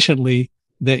sufficiently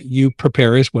that you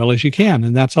prepare as well as you can.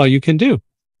 And that's all you can do.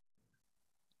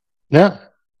 Yeah,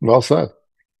 well said.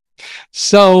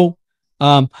 So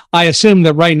I assume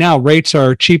that right now rates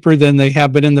are cheaper than they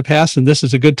have been in the past, and this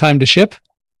is a good time to ship.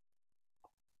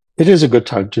 It is a good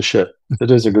time to ship.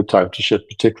 It is a good time to ship,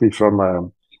 particularly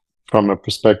from a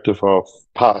perspective of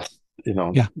past,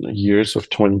 Yeah. years of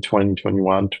 2020,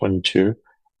 21, 22.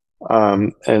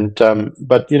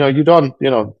 But you don't,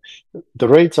 the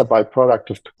rates are byproduct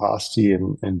of capacity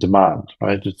and demand,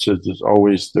 right? There's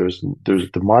always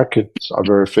the markets are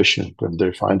very efficient and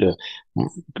they find a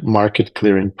market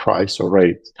clearing price or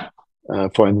rate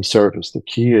for any service. The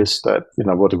key is that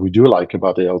what we do like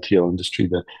about the LTL industry,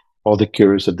 that all the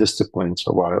carriers are disciplined.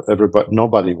 So while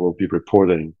nobody will be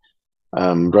reporting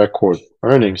record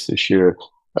earnings this year,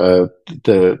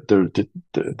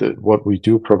 what we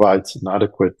do provides an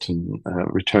adequate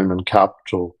return on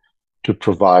capital to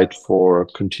provide for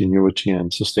continuity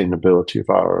and sustainability of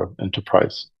our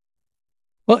enterprise.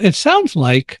 Well, it sounds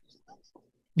like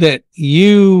that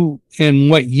you and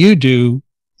what you do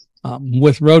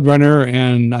with Roadrunner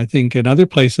and I think in other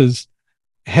places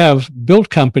have built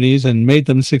companies and made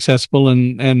them successful.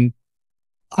 And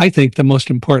I think the most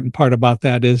important part about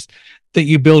that is that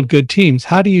you build good teams.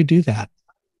 How do you do that?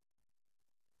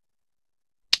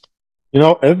 You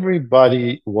know,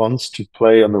 everybody wants to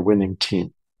play on the winning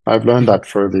team. I've learned that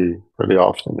fairly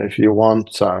often. If you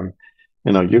want,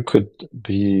 you know, you could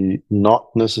be not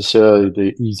necessarily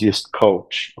the easiest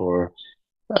coach or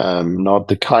not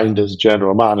the kindest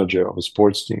general manager of a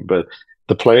sports team, but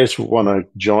the players who want to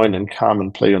join and come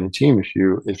and play on the team if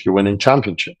you're winning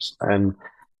championships. And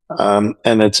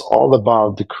it's all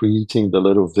about the creating the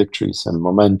little victories and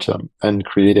momentum and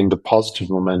creating the positive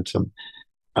momentum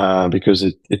because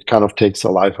it kind of takes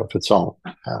a life of its own.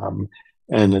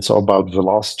 And it's all about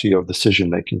velocity of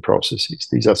decision-making processes.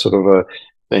 These are sort of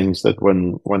things that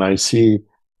when I see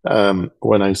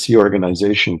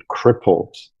organization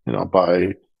crippled, you know,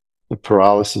 by the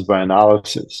paralysis by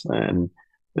analysis, and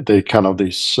they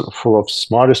sort of full of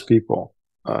smartest people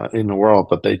in the world,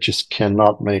 but they just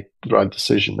cannot make the right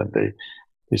decision, and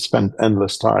they spend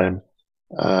endless time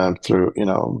through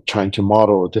trying to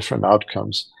model different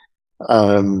outcomes.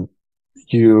 um,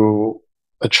 you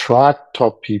attract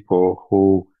top people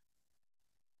who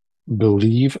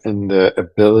believe in the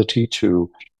ability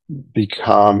to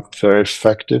become very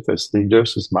effective as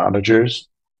leaders, as managers,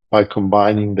 by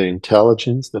combining the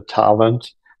intelligence, the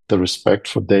talent, the respect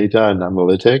for data and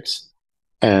analytics,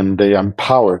 and they are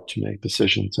empowered to make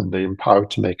decisions and they empowered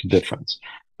to make a difference.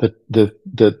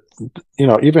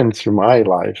 Even through my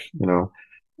life,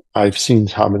 I've seen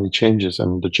how many changes,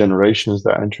 and the generations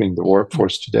that are entering the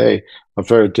workforce today are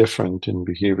very different in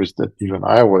behaviors that even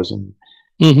I was in.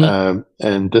 Mm-hmm.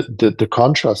 And the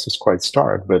contrast is quite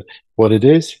stark. But what it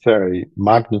is very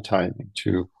magnetizing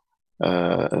to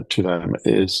them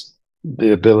is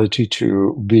the ability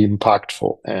to be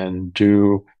impactful and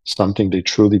do something they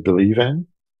truly believe in,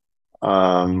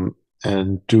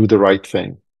 and do the right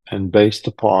thing, and based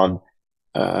upon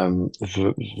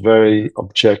very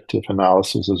objective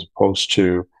analysis, as opposed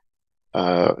to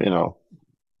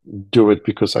do it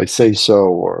because I say so,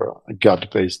 or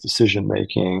gut-based decision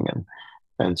making,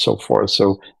 and so forth.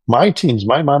 So my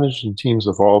management teams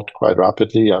evolved quite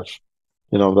rapidly.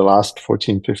 The last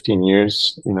 14, 15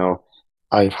 years,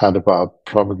 I've had about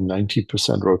probably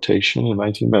 90% rotation in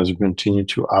my team as we continue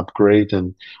to upgrade,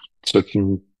 and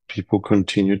certain people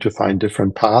continue to find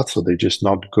different paths, or they're just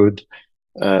not good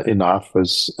enough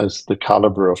as the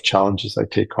caliber of challenges I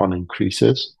take on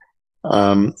increases.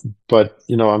 Um, but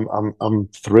I'm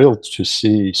thrilled to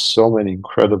see so many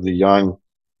incredibly young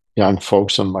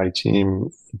folks on my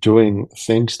team doing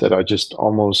things that are just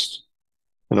almost,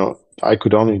 I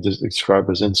could only just describe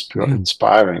as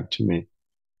inspiring to me.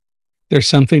 There's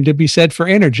something to be said for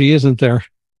energy, isn't there?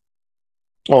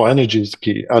 Oh, energy is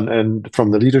key. And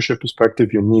from the leadership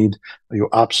perspective, you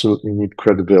absolutely need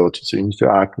credibility. So you need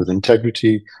to act with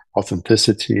integrity,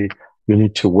 authenticity. You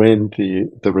need to win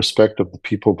the respect of the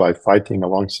people by fighting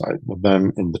alongside with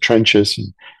them in the trenches.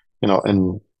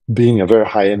 And being a very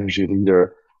high energy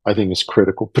leader, I think, is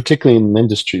critical, particularly in an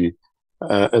industry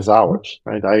as ours,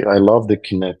 right? I love the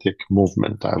kinetic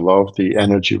movement. I love the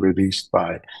energy released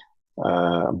by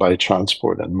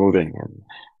transport and moving. And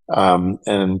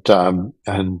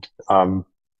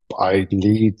I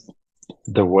lead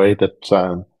the way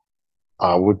that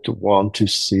I would want to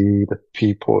see the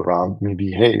people around me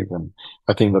behave, and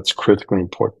I think that's critically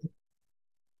important.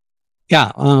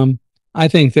 Yeah. I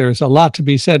think there's a lot to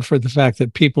be said for the fact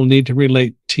that people need to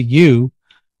relate to you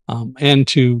and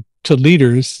to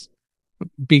leaders,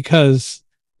 because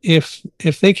if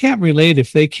they can't relate,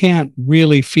 if they can't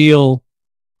really feel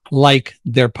like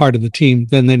they're part of the team,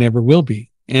 then they never will be.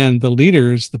 And the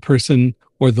leaders, the person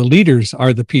or the leaders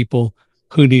are the people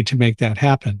who need to make that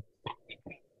happen.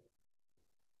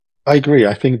 I agree.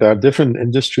 I think there are different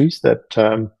industries that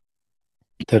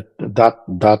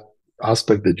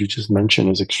aspect that you just mentioned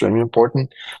is extremely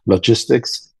important.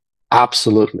 Logistics,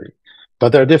 absolutely.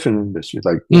 But there are different industries.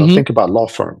 Like, Mm-hmm. think about law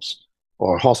firms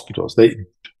or hospitals.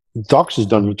 Doctors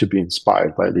don't need to be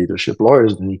inspired by leadership.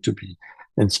 Lawyers need to be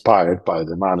inspired by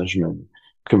the management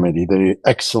committee. They're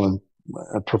excellent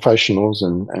professionals,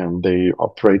 and they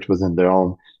operate within their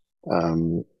own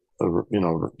um,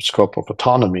 scope of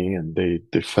autonomy, and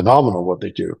they're phenomenal what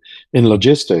they do. In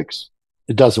logistics,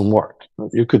 it doesn't work.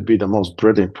 You could be the most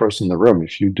brilliant person in the room.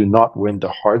 If you do not win the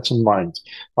hearts and minds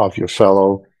of your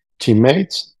fellow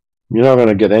teammates, you're not going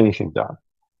to get anything done.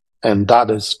 And that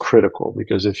is critical,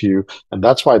 because and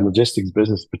that's why logistics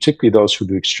business, particularly those who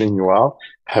do extremely well,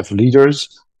 have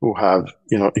leaders who have,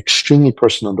 extremely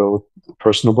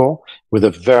personable with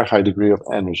a very high degree of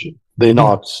energy. They're Mm.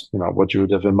 not, what you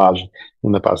would have imagined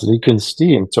in the past. You can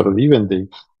see in sort of even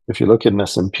if you look at an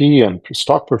S&P and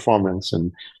stock performance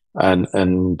and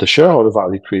the shareholder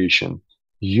value creation,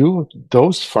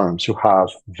 those firms who have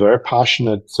very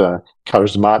passionate,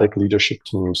 charismatic leadership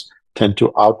teams tend to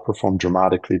outperform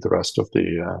dramatically the rest of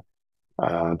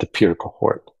the peer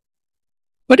cohort.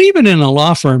 But even in a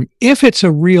law firm, if it's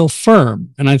a real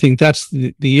firm, and I think that's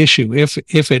the issue,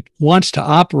 if it wants to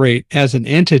operate as an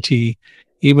entity,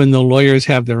 even though lawyers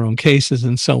have their own cases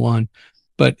and so on,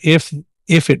 but if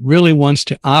it really wants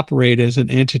to operate as an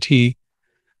entity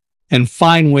and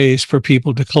find ways for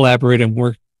people to collaborate and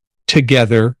work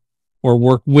together or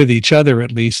work with each other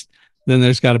at least, then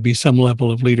there's got to be some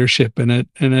level of leadership in it.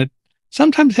 And it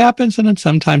sometimes happens and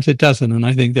sometimes it doesn't. And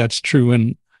I think that's true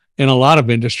in a lot of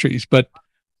industries. But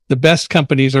the best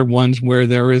companies are ones where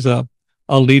there is a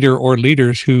leader or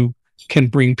leaders who can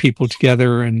bring people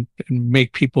together and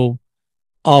make people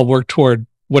all work toward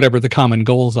whatever the common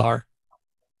goals are.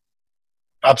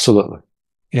 Absolutely.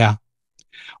 Yeah.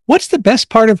 What's the best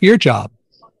part of your job?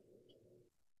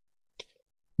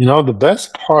 The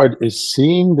best part is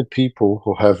seeing the people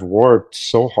who have worked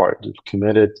so hard, who've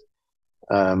committed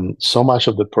so much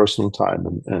of the personal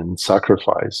time and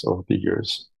sacrifice over the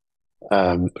years,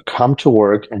 come to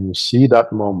work, and you see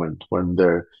that moment when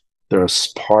there are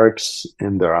sparks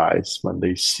in their eyes when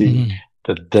they see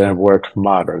that their work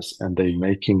matters and they're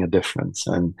making a difference.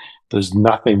 And there's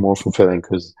nothing more fulfilling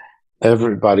because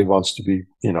everybody wants to be,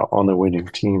 on a winning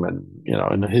team. And,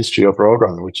 in the history of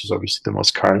Roadrunner, which is obviously the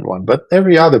most current one, but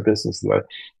every other business that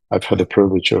I've had the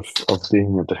privilege of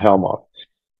being at the helm of,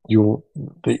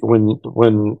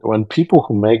 when people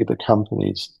who make the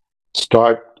companies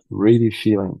start really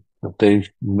feeling that they've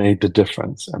made the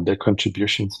difference and their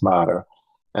contributions matter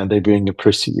and they're being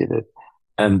appreciated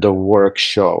and the work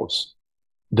shows,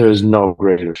 there's no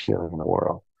greater feeling in the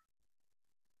world.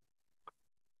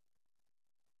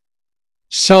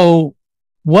 So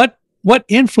what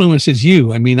influences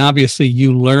you? I mean, obviously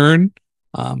you learn,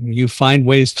 you find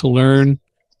ways to learn,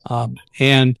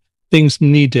 and things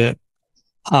need to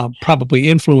probably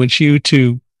influence you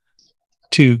to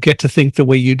get to think the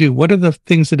way you do. What are the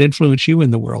things that influence you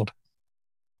in the world,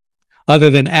 other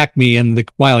than Acme and the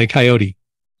Wile E. Coyote?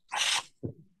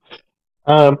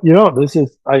 This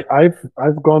is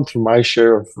I've gone through my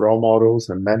share of role models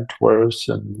and mentors,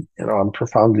 and I'm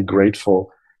profoundly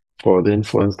grateful for the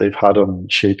influence they've had on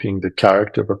shaping the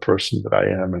character of a person that I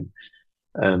am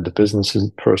and the business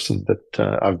person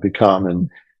that I've become,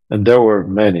 and there were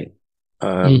many.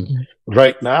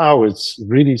 Right now, it's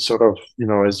really sort of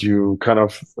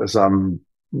as I'm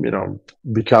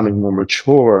becoming more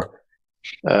mature,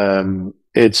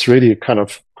 it's really kind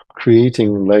of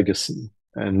creating legacy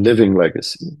and living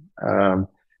legacy,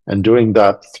 and doing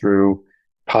that through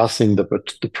passing the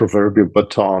proverbial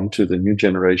baton to the new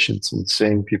generations and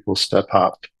seeing people step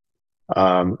up,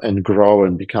 and grow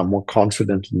and become more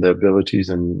confident in their abilities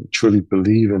and truly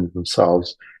believe in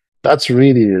themselves. That's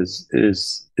really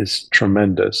is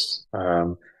tremendous,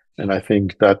 and I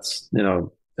think that's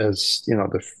as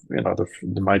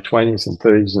my 20s and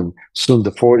 30s and soon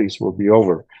the 40s will be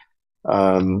over.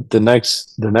 The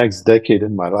next decade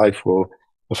in my life will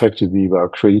effectively be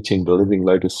about creating the living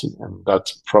legacy, and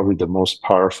that's probably the most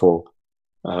powerful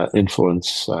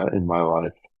influence in my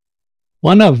life.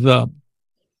 One of the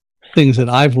things that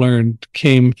I've learned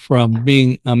came from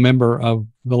being a member of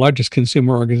the largest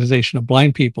consumer organization of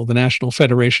blind people, the National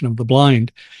Federation of the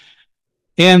Blind.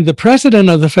 And the president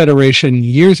of the federation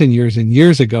years and years and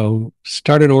years ago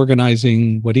started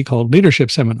organizing what he called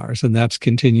leadership seminars, and that's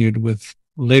continued with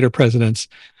later presidents.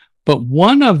 But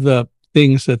one of the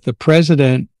things that the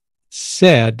president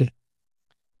said,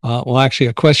 actually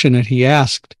a question that he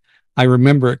asked, I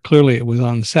remember it clearly, it was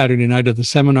on the Saturday night of the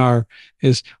seminar,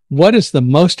 is what is the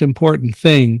most important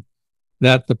thing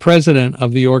that the president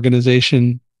of the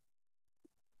organization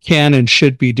can and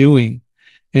should be doing?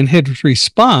 And his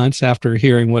response, after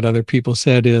hearing what other people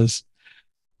said, is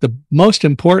the most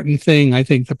important thing I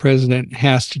think the president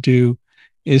has to do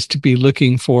is to be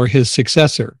looking for his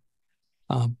successor,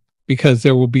 because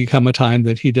there will become a time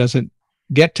that he doesn't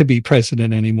get to be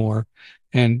president anymore.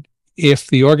 And if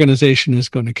the organization is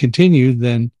going to continue,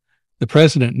 then the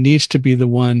president needs to be the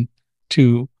one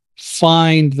to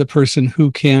find the person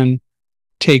who can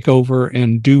take over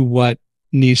and do what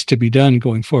needs to be done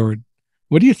going forward.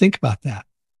 What do you think about that?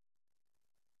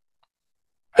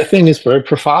 I think it's very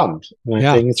profound, and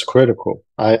I think it's critical.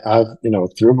 I've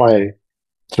through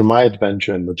my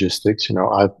adventure in logistics,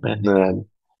 I've been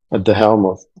at the helm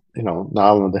of,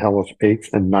 now I'm at the helm of eighth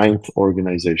and ninth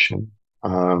organization.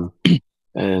 Um,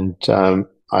 and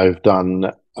I've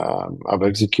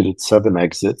executed 7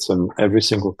 exits, and every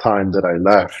single time that I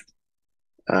left,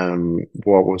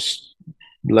 what was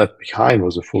left behind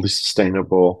was a fully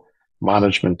sustainable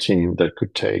management team that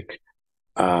could take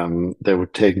they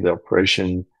would take the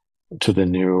operation to the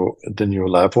new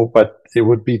level, but it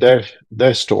would be their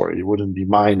story. It wouldn't be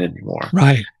mine anymore.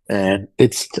 Right. And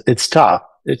it's tough.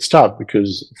 It's tough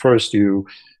because first we're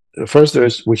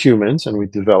humans and we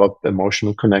develop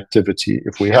emotional connectivity.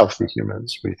 If we're healthy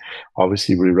humans, we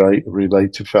obviously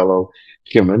relate to fellow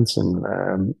humans,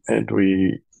 and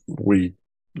we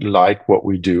like what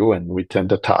we do and we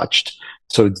tend attached.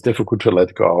 So it's difficult to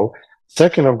let go.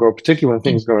 Second, of course, particularly when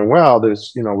things are going well,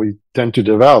 we tend to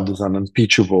develop this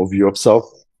unimpeachable view of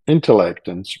self intellect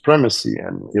and supremacy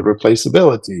and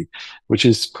irreplaceability, which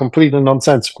is completely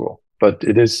nonsensical, but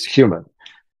it is human.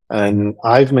 And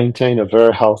I've maintained a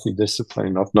very healthy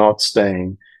discipline of not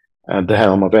staying at the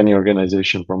helm of any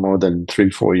organization for more than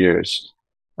 3-4 years.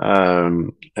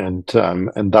 And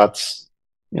that's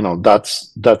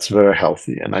very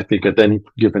healthy. And I think at any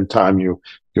given time you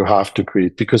have to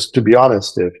create, because to be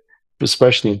honest, if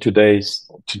especially in today's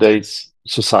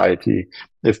society,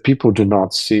 if people do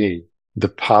not see the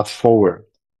path forward,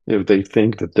 if they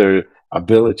think that their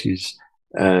abilities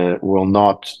will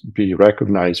not be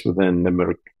recognized within the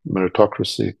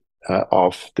meritocracy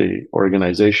of the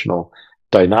organizational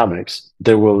dynamics,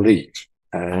 they will leave.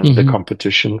 And the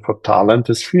competition for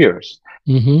talent is fierce.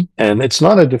 And it's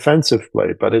not a defensive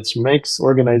play, but it makes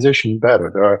organization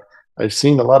better. I've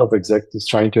seen a lot of executives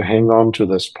trying to hang on to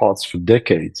their spots for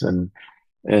decades, and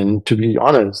to be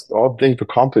honest, all they've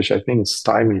accomplished, I think, is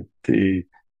stymied the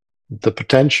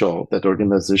potential that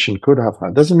organization could have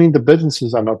had. Doesn't mean the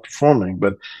businesses are not performing,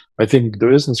 but I think the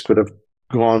business could have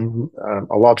gone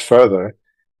a lot further.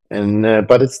 And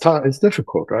but it's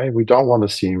difficult, right? We don't want to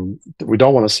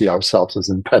see ourselves as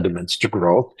impediments to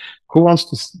growth. Who wants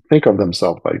to think of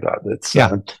themselves like that?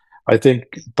 I think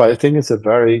it's a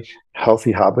very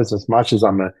healthy habit. As much as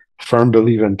I'm a firm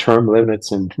believer in term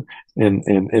limits in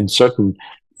certain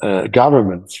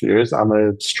government spheres, I'm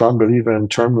a strong believer in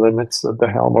term limits at the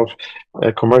helm of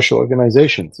commercial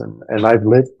organizations, and I've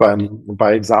lived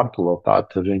by example of that,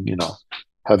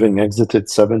 having exited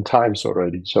 7 times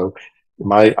already. So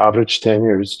my average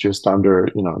tenure is just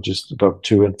above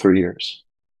 2 and 3 years.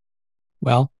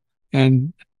 Well,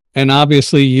 and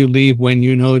obviously you leave when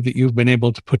you know that you've been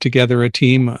able to put together a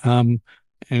team, and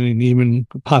even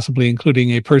possibly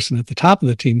including a person at the top of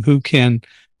the team who can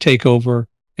take over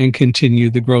and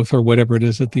continue the growth or whatever it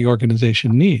is that the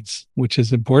organization needs, which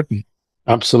is important.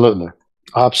 Absolutely.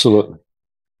 Absolutely.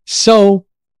 So,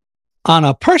 on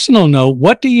a personal note,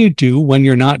 what do you do when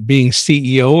you're not being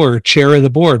CEO or chair of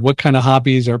the board? What kind of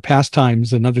hobbies or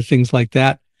pastimes and other things like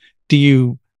that do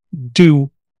you do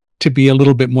to be a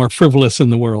little bit more frivolous in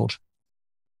the world?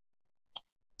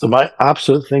 So my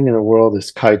absolute thing in the world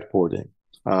is kiteboarding,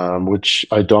 which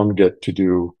I don't get to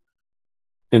do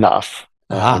enough,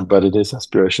 but it is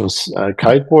aspirational.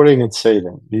 Kiteboarding and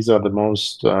sailing. These are the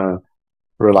most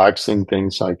relaxing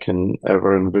things I can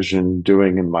ever envision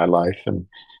doing in my life. And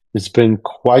it's been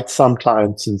quite some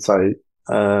time since I've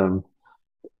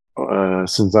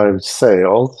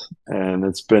sailed, and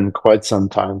it's been quite some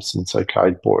time since I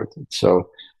kiteboarded. So,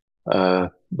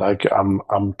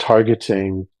 I'm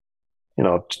targeting,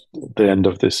 the end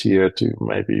of this year to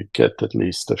maybe get at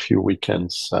least a few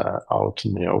weekends out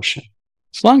in the ocean.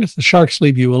 As long as the sharks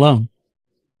leave you alone.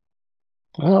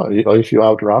 Oh, if you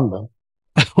outrun them.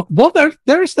 Well,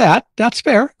 there's that. That's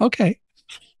fair. Okay.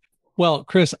 Well,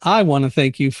 Chris, I want to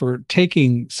thank you for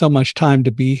taking so much time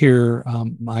to be here.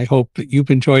 I hope that you've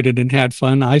enjoyed it and had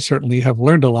fun. I certainly have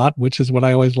learned a lot, which is what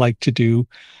I always like to do.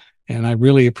 And I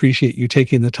really appreciate you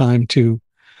taking the time to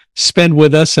spend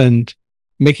with us and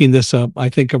making this, I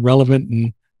think, a relevant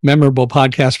and memorable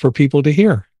podcast for people to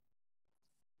hear.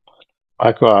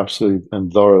 I could absolutely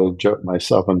and thoroughly enjoy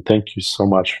myself. And thank you so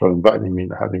much for inviting me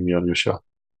and having me on your show.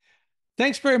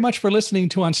 Thanks very much for listening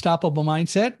to Unstoppable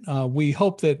Mindset. We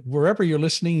hope that wherever you're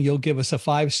listening, you'll give us a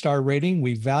 5-star rating.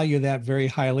 We value that very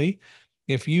highly.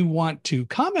 If you want to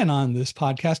comment on this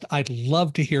podcast, I'd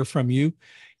love to hear from you.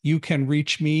 You can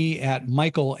reach me at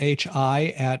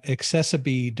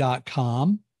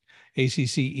michaelhi@accessibe.com,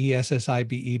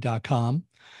 ACCESSIBE.com.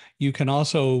 You can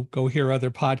also go hear other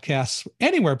podcasts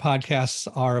anywhere podcasts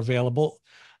are available.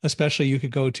 Especially, you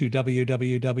could go to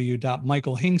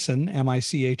www.michaelhingson,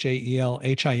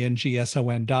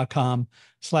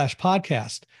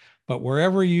 michaelhingson.com/podcast. But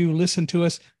wherever you listen to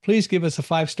us, please give us a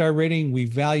 5-star rating. We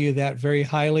value that very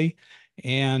highly.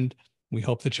 And We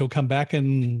hope that you'll come back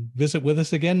and visit with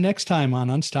us again next time on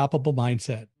Unstoppable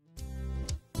Mindset.